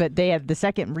they had the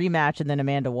second rematch, and then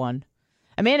Amanda won.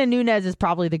 Amanda Nunes is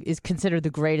probably is considered the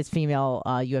greatest female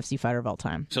UFC fighter of all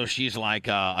time. So she's like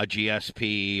a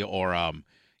GSP or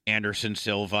Anderson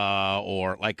Silva,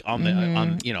 or like on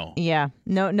the Yeah,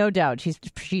 no doubt,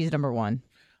 she's number one.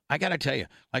 I gotta tell you,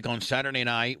 like on Saturday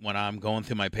night when I'm going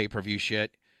through my pay-per-view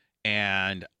shit,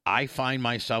 and I find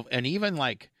myself, and even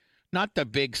like. Not the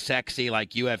big sexy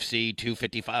like UFC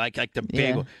 255, like the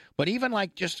big, but even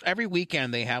like just every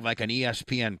weekend they have like an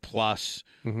ESPN Plus,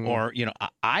 or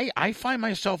I find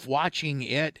myself watching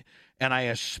it, and I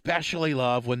especially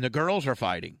love when the girls are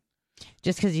fighting.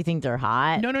 Just because you think they're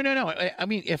hot? No. I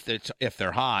mean, if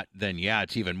they're hot, then yeah,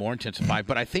 it's even more intensified.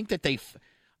 But I think that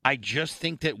I just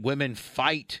think that women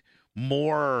fight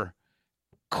more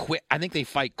quick. I think they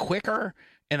fight quicker.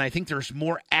 And I think there's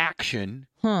more action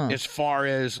as far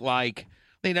as like,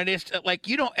 it's like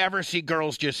you don't ever see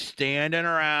girls just standing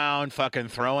around fucking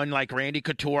throwing like Randy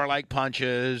Couture like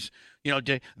punches.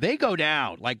 They go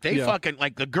down like they fucking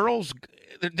like the girls.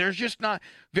 There's just not,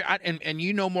 and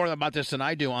you know more about this than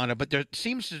I do, Anna. But there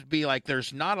seems to be like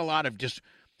there's not a lot of just.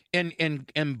 In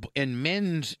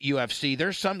men's UFC,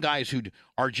 there's some guys who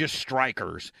are just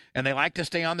strikers, and they like to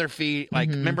stay on their feet. Like,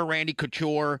 remember Randy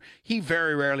Couture? He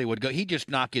very rarely would go. He'd just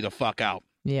knock you the fuck out.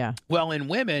 Yeah. Well, in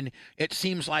women, it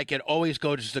seems like it always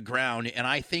goes to the ground, and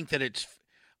I think that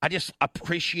I just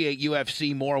appreciate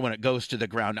UFC more when it goes to the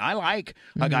ground. I like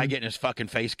a guy getting his fucking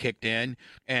face kicked in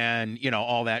and,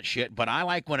 all that shit. But I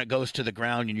like when it goes to the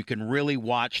ground and you can really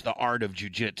watch the art of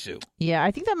jiu-jitsu. Yeah, I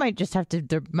think that might just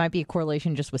there might be a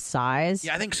correlation just with size.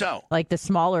 Yeah, I think so. Like the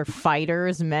smaller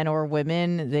fighters, men or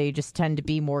women, they just tend to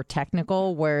be more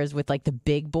technical. Whereas with like the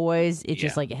big boys, it's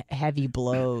just like heavy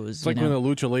blows. It's like when the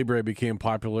lucha libre became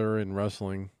popular in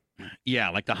wrestling. Yeah,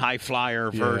 like the high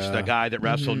flyer versus the guy that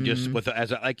wrestled just with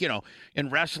in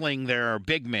wrestling there are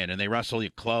big men and they wrestle you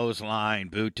clothesline,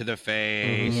 boot to the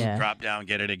face, drop down,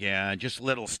 get it again, just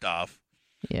little stuff.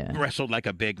 Yeah, wrestled like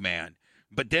a big man.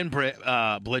 But then,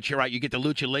 Blitz, you're right. You get the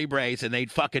lucha libres, and they'd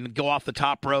fucking go off the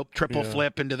top rope, triple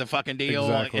flip into the fucking deal.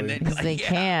 Exactly. And then, they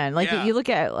can. Like, you look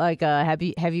at, like,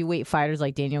 heavyweight fighters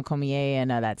like Daniel Cormier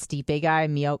and that Stipe guy,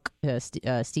 Miok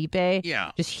Stipe.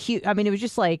 Yeah. Just huge. I mean, it was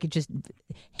just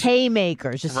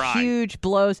haymakers, just huge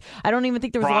blows. I don't even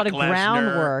think there was a lot of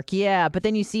groundwork. Yeah, but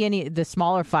then you see the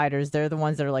smaller fighters, they're the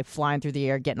ones that are, like, flying through the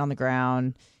air, getting on the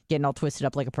ground, getting all twisted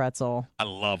up like a pretzel. I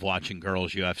love watching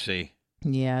girls UFC.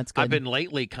 Yeah, it's good. I've been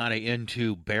lately kind of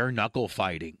into bare knuckle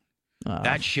fighting.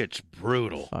 That shit's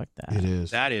brutal. Fuck that. It is.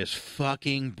 That is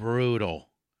fucking brutal.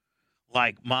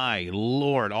 Like, my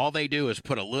Lord, all they do is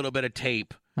put a little bit of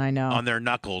tape on their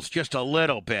knuckles, just a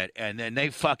little bit, and then they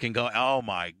fucking go, oh,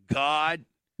 my God.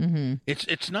 Mm-hmm.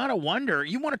 It's not a wonder.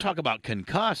 You want to talk about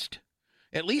concussed.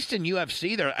 At least in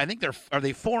UFC, are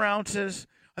they 4 ounces?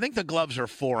 I think the gloves are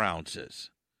 4 ounces.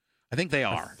 I think they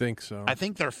are. I think so. I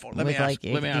think they're 4. Let With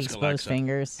me ask Alexa.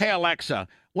 Fingers. Hey, Alexa,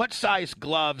 what size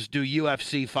gloves do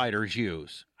UFC fighters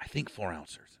use? I think 4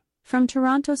 ounces. From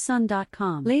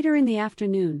TorontoSun.com. Later in the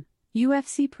afternoon,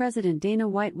 UFC President Dana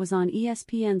White was on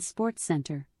ESPN's Sports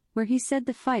Center, where he said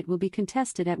the fight will be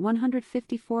contested at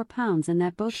 154 pounds and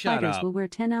that both fighters will wear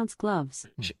 10-ounce gloves.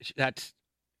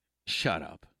 Shut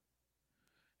up.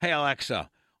 Hey, Alexa,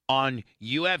 on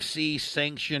UFC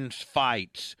sanctioned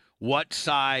fights, what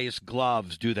size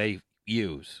gloves do they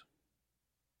use?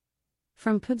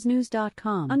 From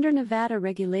PudsNews.com. Under Nevada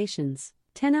regulations,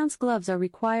 10-ounce gloves are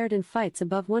required in fights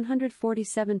above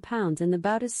 147 pounds, and the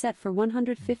bout is set for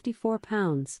 154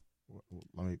 pounds.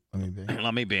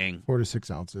 Let me bing. 4 to 6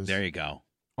 ounces. There you go.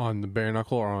 On the bare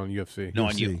knuckle or on UFC? No,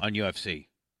 on UFC.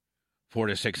 4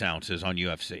 to 6 ounces on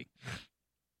UFC.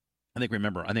 I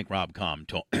think Rob Com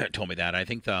told me that. I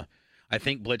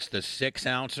think Blitz, the 6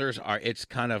 ouncers it's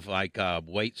kind of like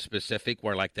weight specific,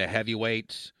 where like the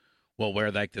heavyweights will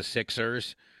wear like the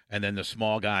 6ers, and then the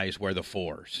small guys wear the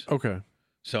 4s. Okay.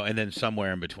 So, and then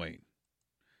somewhere in between.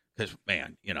 Because,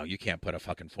 man, you can't put a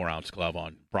fucking 4-ounce glove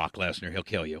on Brock Lesnar. He'll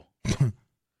kill you.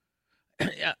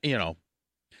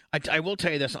 I will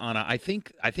tell you this, Anna. I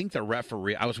think the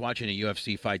referee, I was watching a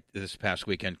UFC fight this past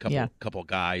weekend, couple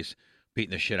guys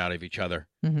beating the shit out of each other.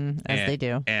 Mm-hmm, as they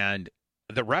do. And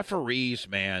the referees,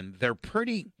 man,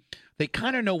 they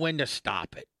kind of know when to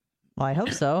stop it. Well, I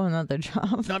hope so. Not their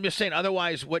job. No, I'm just saying,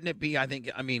 otherwise, wouldn't it be,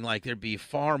 like there'd be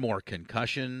far more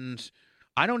concussions.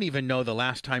 I don't even know the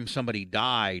last time somebody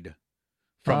died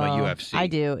from a UFC. I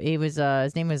do. It was,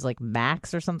 his name was like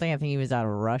Max or something. I think he was out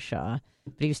of Russia.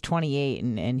 But he was 28,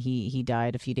 and he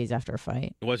died a few days after a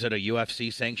fight. Was it a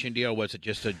UFC sanctioned deal, or was it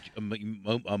just a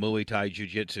Muay Thai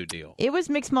jiu-jitsu deal? It was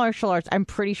mixed martial arts. I'm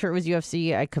pretty sure it was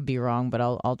UFC. I could be wrong, but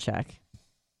I'll check.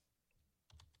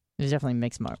 It was definitely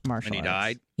mixed martial arts. And he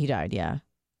died? He died, yeah.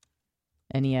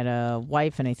 And he had a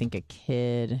wife and I think a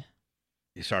kid.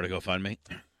 You started GoFundMe?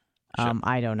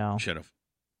 I don't know. Should have.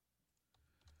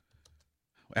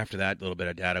 After that little bit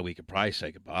of data, we could probably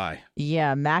say goodbye.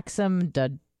 Yeah, Maxim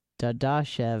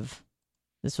Dadashev.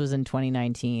 This was in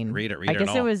 2019. Read it. I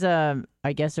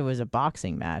guess it was a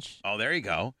boxing match. Oh, there you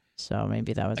go. So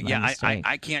maybe that was my mistake.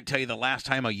 I can't tell you the last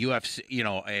time a UFC,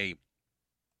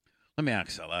 let me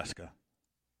ask Alaska.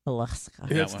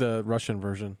 It's the Russian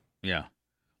version. Yeah.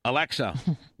 Alexa,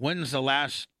 when's the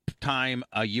last time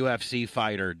a UFC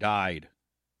fighter died?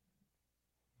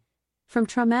 From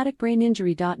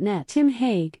traumaticbraininjury.net, Tim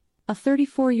Hague, a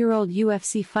 34-year-old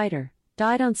UFC fighter,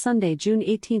 died on Sunday, June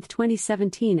 18,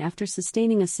 2017 after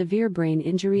sustaining a severe brain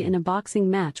injury in a boxing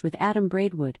match with Adam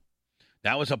Braidwood.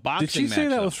 That was a boxing match. Did she say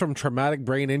that though. was from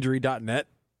traumaticbraininjury.net?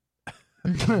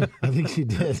 I think she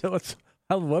did. That's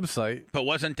a website. But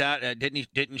wasn't that,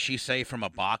 didn't she say from a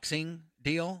boxing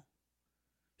deal?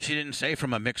 She didn't say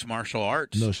from a mixed martial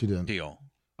arts No, she didn't. deal.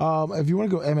 If you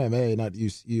want to go MMA, not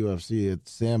UFC,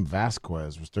 it's Sam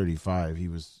Vasquez was 35. He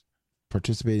was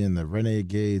participating in the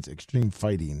Renegades Extreme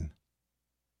Fighting,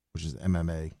 which is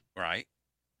MMA. Right.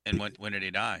 And when did he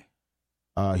die?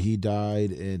 He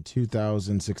died in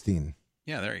 2016.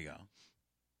 Yeah, there you go.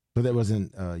 But that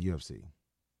wasn't UFC.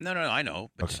 No, I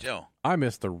know, but still. I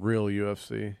miss the real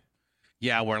UFC.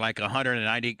 Yeah, where like a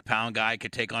 190-pound guy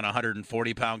could take on a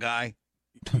 140-pound guy.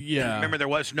 Yeah. Remember, there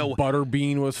was no...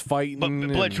 Butterbean was fighting. But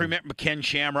Blitz, remember Ken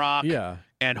Shamrock? Yeah.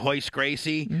 And Hoist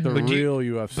Gracie? The real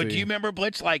UFC. But do you remember,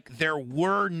 Blitz, like, there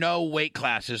were no weight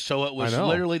classes, so it was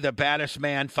literally the baddest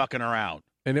man fucking around.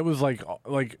 And it was like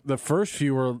the first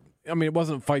few were, I mean, it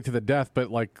wasn't fight to the death,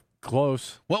 but like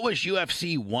close. What was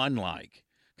UFC 1 like?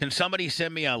 Can somebody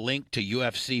send me a link to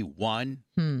UFC 1?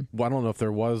 Well, I don't know if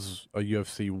there was a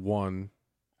UFC 1.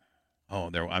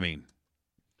 Oh,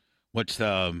 what's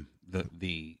the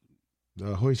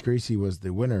Hoist Gracie was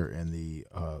the winner in the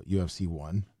UFC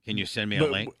 1. Can you send me a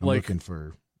link? I'm looking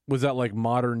for. Was that like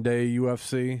modern day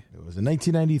UFC? It was in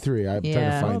 1993. I'm trying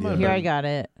to find it. Here, I got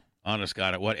it. Honest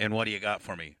got it. What do you got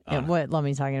for me? What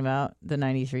Lummy's talking about? The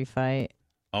 93 fight.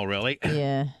 Oh, really?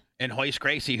 Yeah. And Hoist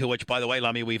Gracie, which, by the way,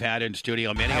 Lummy, we've had in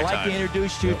studio many I'd a like time. to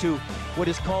introduce you to what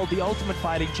is called the Ultimate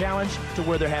Fighting Challenge, to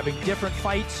where they're having different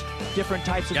fights, different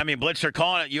types of... I mean, Blitz are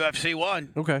calling it UFC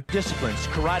 1. Okay. Disciplines: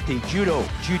 karate, judo,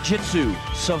 jiu-jitsu,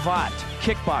 savate,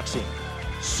 kickboxing,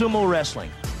 sumo wrestling.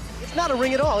 It's not a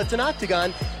ring at all. It's an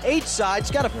octagon. 8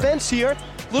 sides. Got a fence here.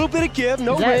 A little bit of give.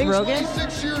 No Is that rings. Rogan?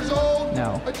 26 years old.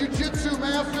 No. A jiu-jitsu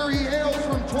master. He hails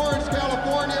from Torrance,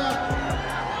 California.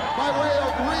 By way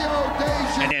of Rio de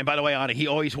Janeiro. And by the way, Anna, he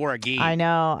always wore a gi. I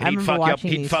know. And I he'd remember fuck watching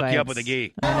you up. He'd these fuck you up fights. with a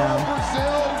gi. I know.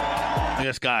 Look at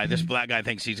this guy, this black guy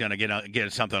thinks he's gonna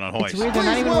get something on Hoist. It's weird. They're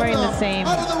not even wearing the same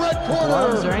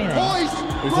gloves or anything.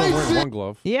 He's only wearing one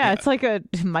glove. Yeah, it's like a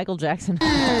Michael Jackson.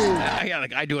 Yeah, the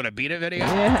guy doing a beat it video.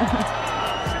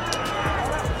 Yeah.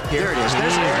 Here it is.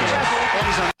 There's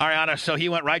All right, Anna, so he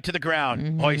went right to the ground.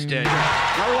 Mm-hmm. Hoist did.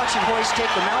 Now we're watching Hoist take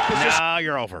the mount position. No,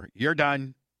 you're over. You're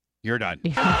done. You're done.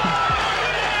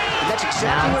 That's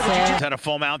exactly where the jiu-jitsu Is that a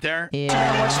full mount there?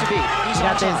 man wants to be. He's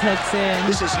Got on those top. hooks in.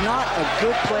 This is not a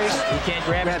good place. You can't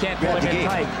grab him, can't pull grab him the in gate.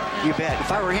 tight. You bet.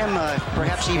 If I were him,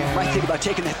 perhaps he might think about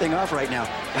taking that thing off right now.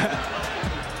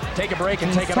 Take a break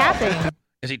and He's take it tapping. off.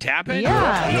 Is he tapping?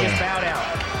 Yeah. He just bowed out.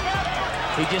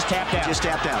 He just tapped out. Just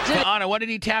tapped out. Anna, what did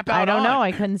he tap out I don't on? know.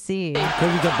 I couldn't see.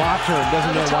 Because he's a boxer and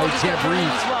doesn't know why he can't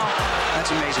breathe. That's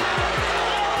amazing.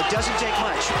 It doesn't take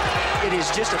much. It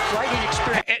is just a fighting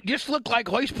experience. It just looked like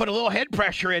Hoist put a little head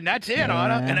pressure in. That's it,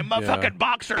 Anna. And a motherfucking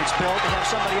boxer. It's built to have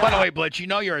somebody By the way, Blitz, you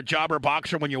know you're a jobber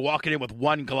boxer when you're walking in with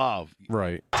one glove.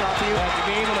 Right. top of you. To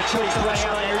be able to put pressure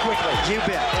on very quickly. You bet.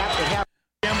 It happened.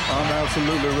 I'm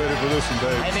absolutely ready for this one,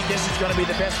 Dave. I think this is going to be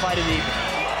the best fight of the evening.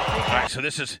 All right, so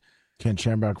this is... Ken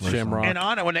Shamrock versus Shamrock. And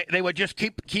Anna, when they would just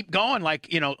keep going, like,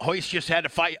 Hoist just had to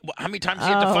fight. How many times did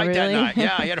he have to fight really? that night?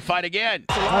 Yeah, he had to fight again.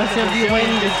 Oh, so if you win,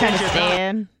 you just kind of stay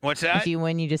in? What's that? If you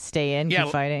win, you just stay in, Yeah,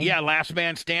 keep fighting? yeah, last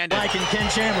man standing. Mike and Ken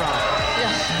Shamrock.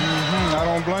 I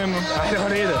don't blame him. I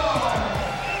don't either.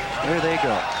 There they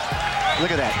go. Look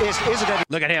at that. Is it a...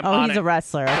 Look at him. Oh, on he's it. a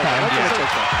wrestler. Okay. Big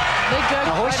Big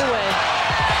Now, Hoist- right away.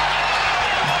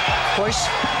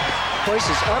 Hoist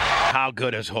is up, How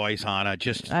good is Hoist, Anna?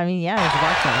 Just I mean, yeah, he's a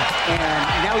boxer. and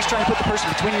now he's trying to put the person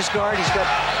between his guard.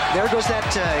 There goes that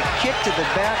kick to the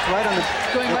back, right on the...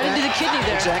 Going right into the kidney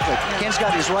there. Exactly. Ken's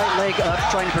got his right leg up,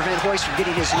 trying to prevent Hoist from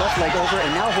getting his left leg over,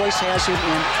 and now Hoist has him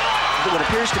in what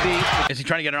appears to be... is he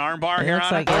trying to get an arm bar It here,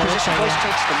 looks Anna? like it. Position. Hoist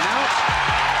takes the mount.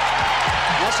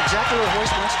 That's exactly where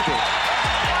Hoist wants to be.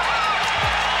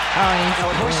 Oh, and he's Now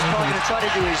what Hoist is probably going to try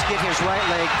to do is get his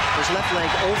his left leg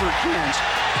over Ken's.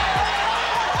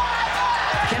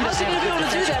 Ken How's he doesn't going to be have a able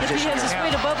to do good that if he defensive has his position.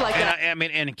 weight above like And that? I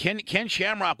mean, and Ken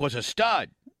Shamrock was a stud.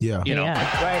 Yeah. You know,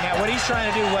 Right now, what he's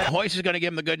trying to do, what Hoist is going to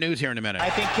give him the good news here in a minute. I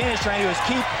think Ken is trying to do is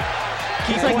keep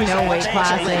It's like Hoist no at weight bay.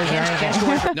 classes or Ken's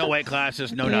going for anything. No weight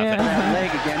classes, no Yeah. nothing. that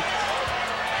leg again.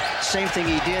 Same thing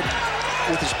he did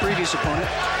with his previous opponent.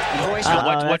 And Hoist,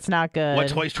 That's not good.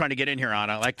 What's Hoist trying to get in here,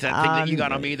 Anna? Like that thing that you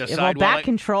got on me, the well, side back wallet?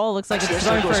 control looks like it's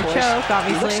There going for goes a Hoist. choke, He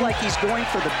obviously. looks like he's going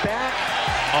for the back.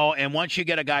 Oh, and once you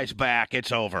get a guy's back, it's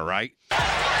over, right?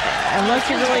 Unless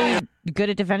you're really good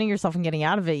at defending yourself and getting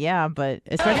out of it, yeah. But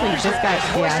especially this guy,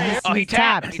 yeah, Oh, he he's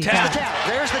tapped. tapped. He He's tapped. tapped.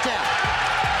 There's the tap.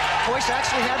 Hoist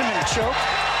actually had him in a choke.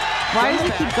 Why From does the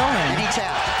he keep back, going? And he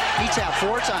tapped. He tapped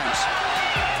 4 times.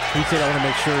 He said, I want to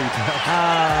make sure he taps.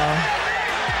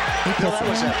 He No, pissed that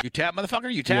was him. it. You tap, motherfucker?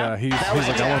 You Yeah, tap? he's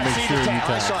like, I want to make sure you I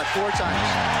saw tap. it 4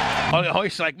 times. Oh,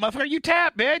 Hoist's like, motherfucker, you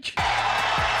tap, bitch.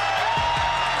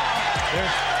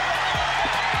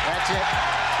 That's it.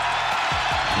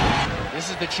 This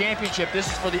is the championship. This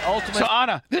is for the ultimate So,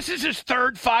 Anna, this is his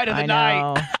third fight of the I night.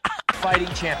 know. fighting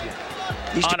champion.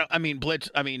 Blitz.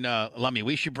 Lummy,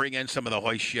 we should bring in some of the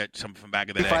Hoist shit, some from back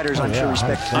in the day. Fighters, I'm sure,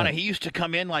 respect. Anna, he used to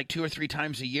come in like 2 or 3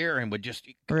 times a year and would just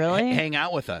hang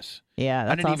out with us. Yeah,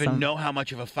 that's I didn't even awesome. know how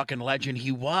much of a fucking legend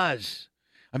he was.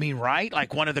 I mean, right?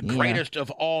 Like one of the greatest of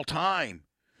all time.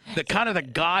 The kind of the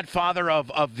godfather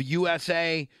of the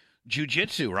USA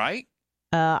Jiu-Jitsu, right?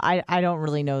 I don't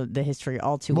really know the history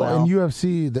all too well. Well, in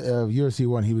UFC, UFC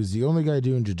 1, he was the only guy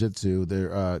doing jiu-jitsu.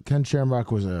 There, Ken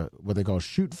Shamrock was what they call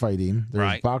shoot fighting. There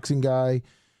was boxing guy,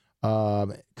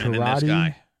 karate. And then this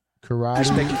guy. Karate.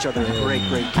 Respect each other.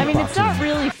 Great. I mean, it's not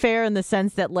really fair in the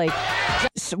sense that, like,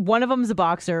 one of them's a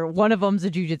boxer, one of them's a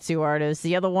jiu-jitsu artist,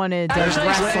 the other one does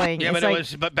wrestling. Yeah,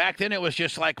 it's but back then it was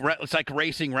just like it's like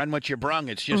racing, run what you brung.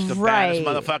 It's just the baddest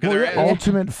motherfucker there is.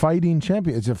 Ultimate fighting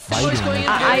champion. It's a fighting.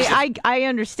 I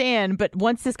understand, but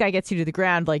once this guy gets you to the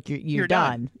ground, like you're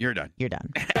done. You're done. You're done.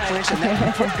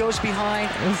 Foot goes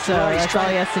behind. So that's all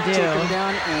he has to do. Take him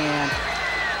down and.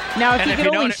 Now, if he could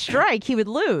only strike, he would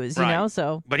lose, you know.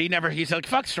 So, but he's like,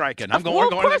 fuck striking. I'm going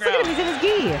to the ground. Of course, ground. He's in his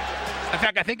gi. In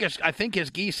fact, I think his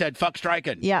gi said fuck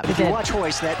striking. Yeah, if you watch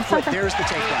Hoist, that foot, there's the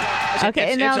takedown.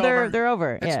 Okay, and now they're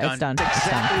over. It's It's done.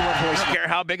 Exactly what Hoist. I don't care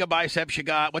how big a biceps you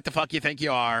got. What the fuck you think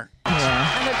you are?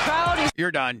 Yeah. And the crowd is.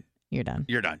 You're done. You're done.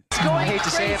 You're done. I hate to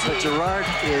say it, but Gerard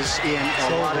is in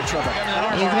a lot of trouble.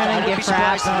 He's gonna get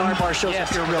surprised wrapped. Narbar shows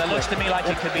up here real quick. Looks to me like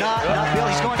it could be. No, Bill,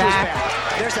 he's going to his back.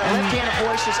 There's that left hand of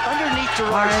Hoist is underneath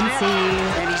Gerard's RNC.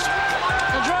 neck, and he's.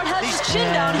 Gerard has his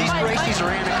chin down. These Gracies are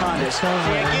anacondas.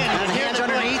 That hand's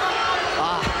underneath.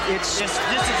 This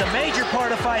is a major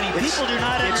part of fighting. People do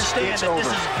not understand that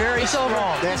this is very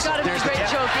strong. It's got to be a great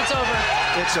joke. It's over.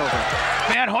 It's over.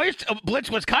 Man, Hoist Blitz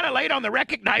was kind of late on the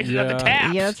recognizing of the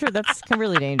taps. Yeah, that's true. That's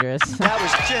really dangerous. That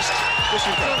was just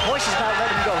Hoist is not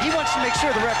letting him go. He wants to make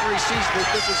sure the referee sees that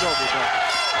this is over. But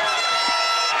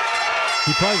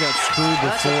he probably got screwed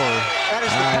before. That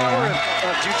is the power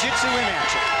of jiu-jitsu in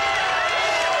action.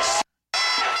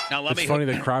 Now, It's funny,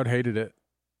 the crowd hated it.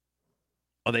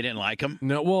 Oh, they didn't like him?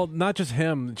 No, well, not just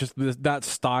him, just that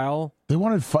style. They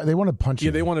wanted punching.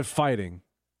 Yeah, they wanted fighting.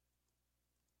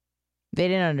 They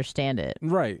didn't understand it.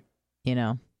 Right. You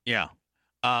know? Yeah.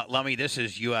 Lummy, this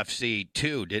is UFC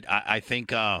 2. Did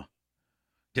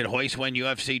Hoist win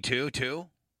UFC 2 too?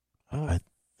 I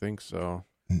think so.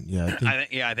 Yeah,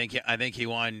 I think he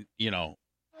won, you know.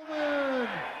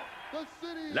 Look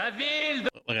at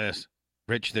this.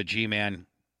 Rich the G-Man.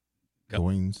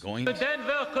 Goins.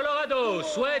 Denver, Colorado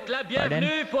souhaite la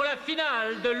bienvenue pour la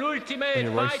finale de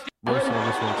l'Ultimate Fight.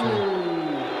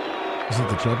 Is it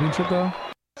the championship though?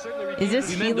 Is this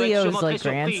Helio's like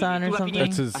grandson or something?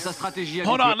 That's his...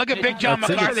 Hold on, look at Big John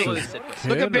McCarthy.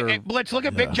 Look at Big Blitz. Look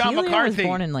at Big John Helio McCarthy. was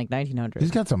born in like 1900.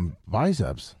 He's got some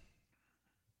biceps.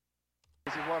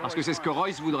 Parce que c'est ce que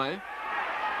Royce voudrait.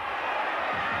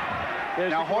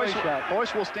 Now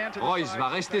Royce will stand to the Royce side. va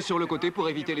rester sur le côté pour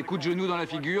éviter les coups de genou dans la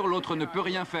figure. L'autre ne peut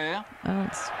rien faire.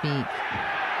 Don't speak.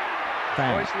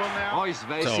 Royce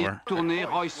va essayer de tourner.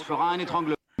 Royce fera un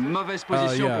étranglement. Mauvaise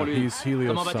position pour lui. He's Helio's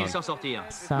Comment va-t-il son. s'en sortir?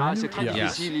 Son? C'est très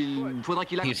difficile. Il faudra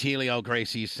qu'il He's Helio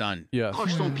Gracie's son. Yes.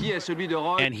 accroche son pied à celui de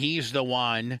Royce. And he's the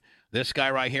one, this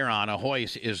guy right here, Anna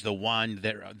Hoist, is the one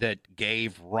that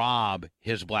gave Rob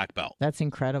his black belt. That's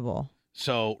incredible.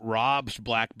 So Rob's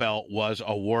black belt was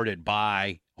awarded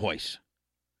by Hoist.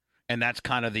 And that's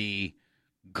kind of the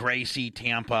Gracie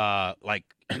Tampa, like,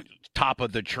 top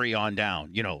of the tree on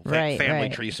down, you know, family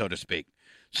tree, so to speak.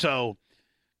 So,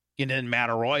 and then Matt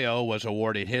Arroyo was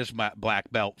awarded his black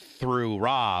belt through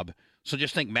Rob. So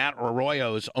just think Matt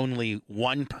Arroyo is only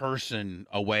one person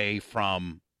away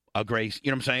from a Gracie,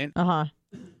 you know what I'm saying? Uh-huh.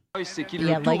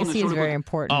 Yeah, legacy is very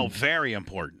important. Oh, very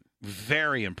important.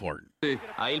 Very important. Il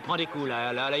prend des coups,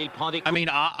 là, il prend des coups. I mean,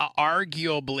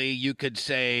 arguably, you could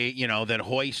say, you know, that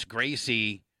Hoist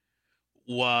Gracie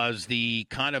was the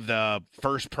kind of the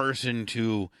first person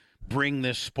to bring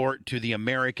this sport to the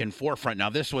American forefront. Now,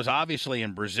 this was obviously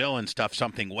in Brazil and stuff,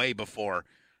 something way before,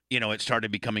 you know, it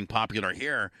started becoming popular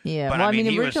here. Yeah, but, well, I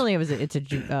mean originally it's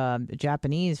a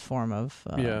Japanese form of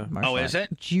martial is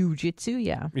art. it? Jiu-jitsu,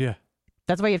 yeah. Yeah.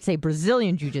 That's why you have to say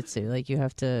Brazilian jiu-jitsu. Like, you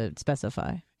have to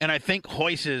specify. And I think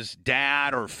Hoist's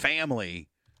dad or family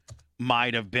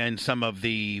might have been some of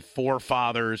the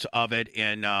forefathers of it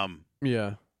in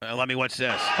yeah. Let me, what's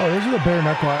this? Oh, those are the bare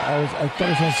knuckle. I thought I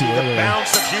was going to see earlier.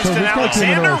 Bounce of So Houston this guy came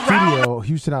into Alexander. our studio,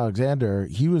 Houston Alexander.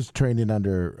 He was training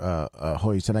under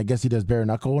Hoist, and I guess he does bare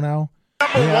knuckle now.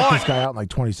 He knocked this guy out in like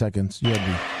 20 seconds. You had to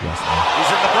be He's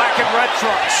in the black and red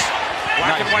trunks.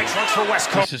 Black and white trunks for West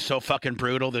Coast. This is so fucking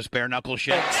brutal, this bare knuckle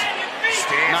shit.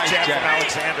 Nice jab from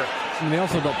Alexander. I mean, they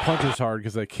also don't punch as hard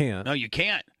because they can't. No, you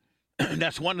can't.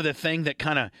 that's one of the things that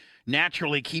kind of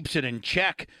naturally keeps it in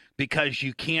check because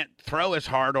you can't throw as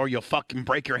hard or you'll fucking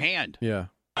break your hand. Yeah.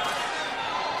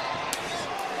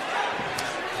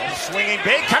 Swinging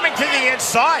big, coming to the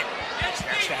inside.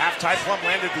 Snatched the half-tie plum,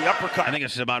 landed the uppercut. I think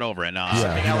this is about over it now.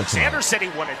 Alexander said he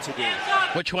wanted to do.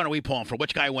 Which one are we pulling for?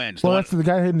 Which guy wins? Well, that's the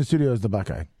guy in the studio is the black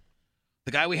guy.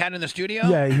 The guy we had in the studio?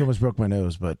 Yeah, he almost broke my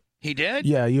nose, but he did.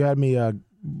 Yeah, you had me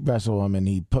wrestle him, and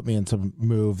he put me in some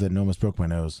move that almost broke my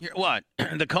nose. What?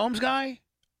 The Combs guy?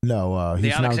 No,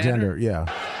 he's an Alexander.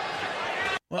 Yeah.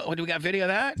 Well, do we got video of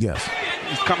that? Yes.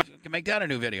 He's coming. Can make that a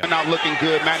new video. Not looking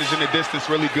good, managing the distance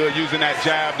really good, using that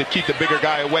jab to keep the bigger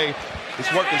guy away.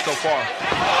 It's working so far.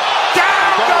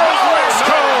 Down goes West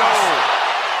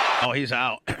Coast. Oh, he's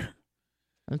out.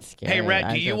 That's scary. Hey,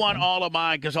 Red, do you want all of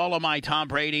my Tom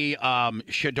Brady,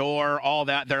 Shador, all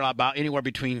that, they're about anywhere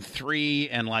between 3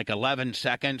 and like 11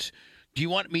 seconds. Do you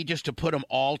want me just to put them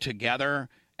all together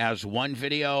as one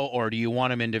video, or do you want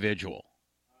them individual?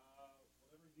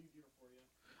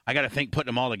 I got to think putting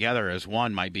them all together as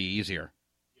one might be easier.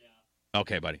 Yeah.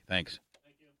 Okay, buddy. Thanks.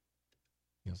 Thank you.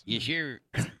 Yes, you sure?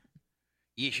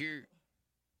 You sure?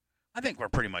 I think we're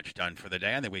pretty much done for the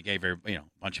day. I think we gave a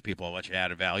bunch of people a bunch of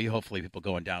added value. Hopefully people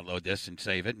go and download this and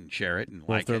save it and share it and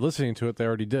if they're listening to it, they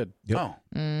already did. Yep. Oh.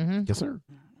 Mm-hmm. Yes, sir.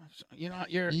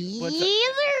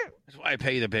 That's why I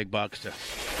pay you the big bucks to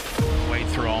wade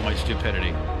through all my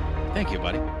stupidity. Thank you,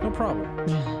 buddy. No problem.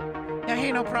 Yeah,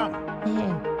 hey, no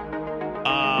problem.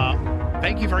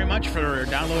 Thank you very much for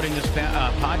downloading this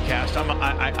podcast.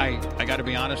 I got to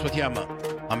be honest with you.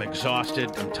 I'm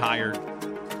exhausted. I'm tired.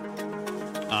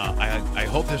 I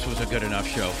hope this was a good enough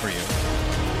show for you.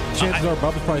 Chances are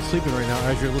Bubba's probably sleeping right now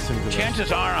as you're listening to this.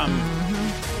 Chances are I'm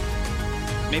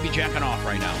maybe jacking off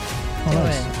right now.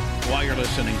 While you're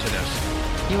listening to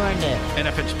this. You earned it. And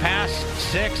if it's past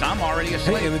 6, I'm already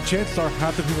asleep. Hey, and the chances are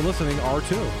half the people listening are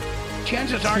too.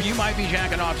 Chances are you might be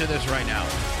jacking off to this right now.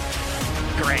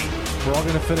 Great. We're all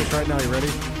going to finish right now. You ready?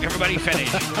 Everybody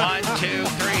finish. 1, 2,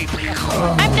 3.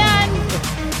 I'm done.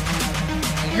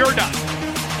 You're done.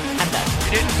 I'm done.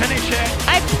 You didn't finish it.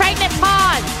 I'm pregnant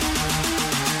pause.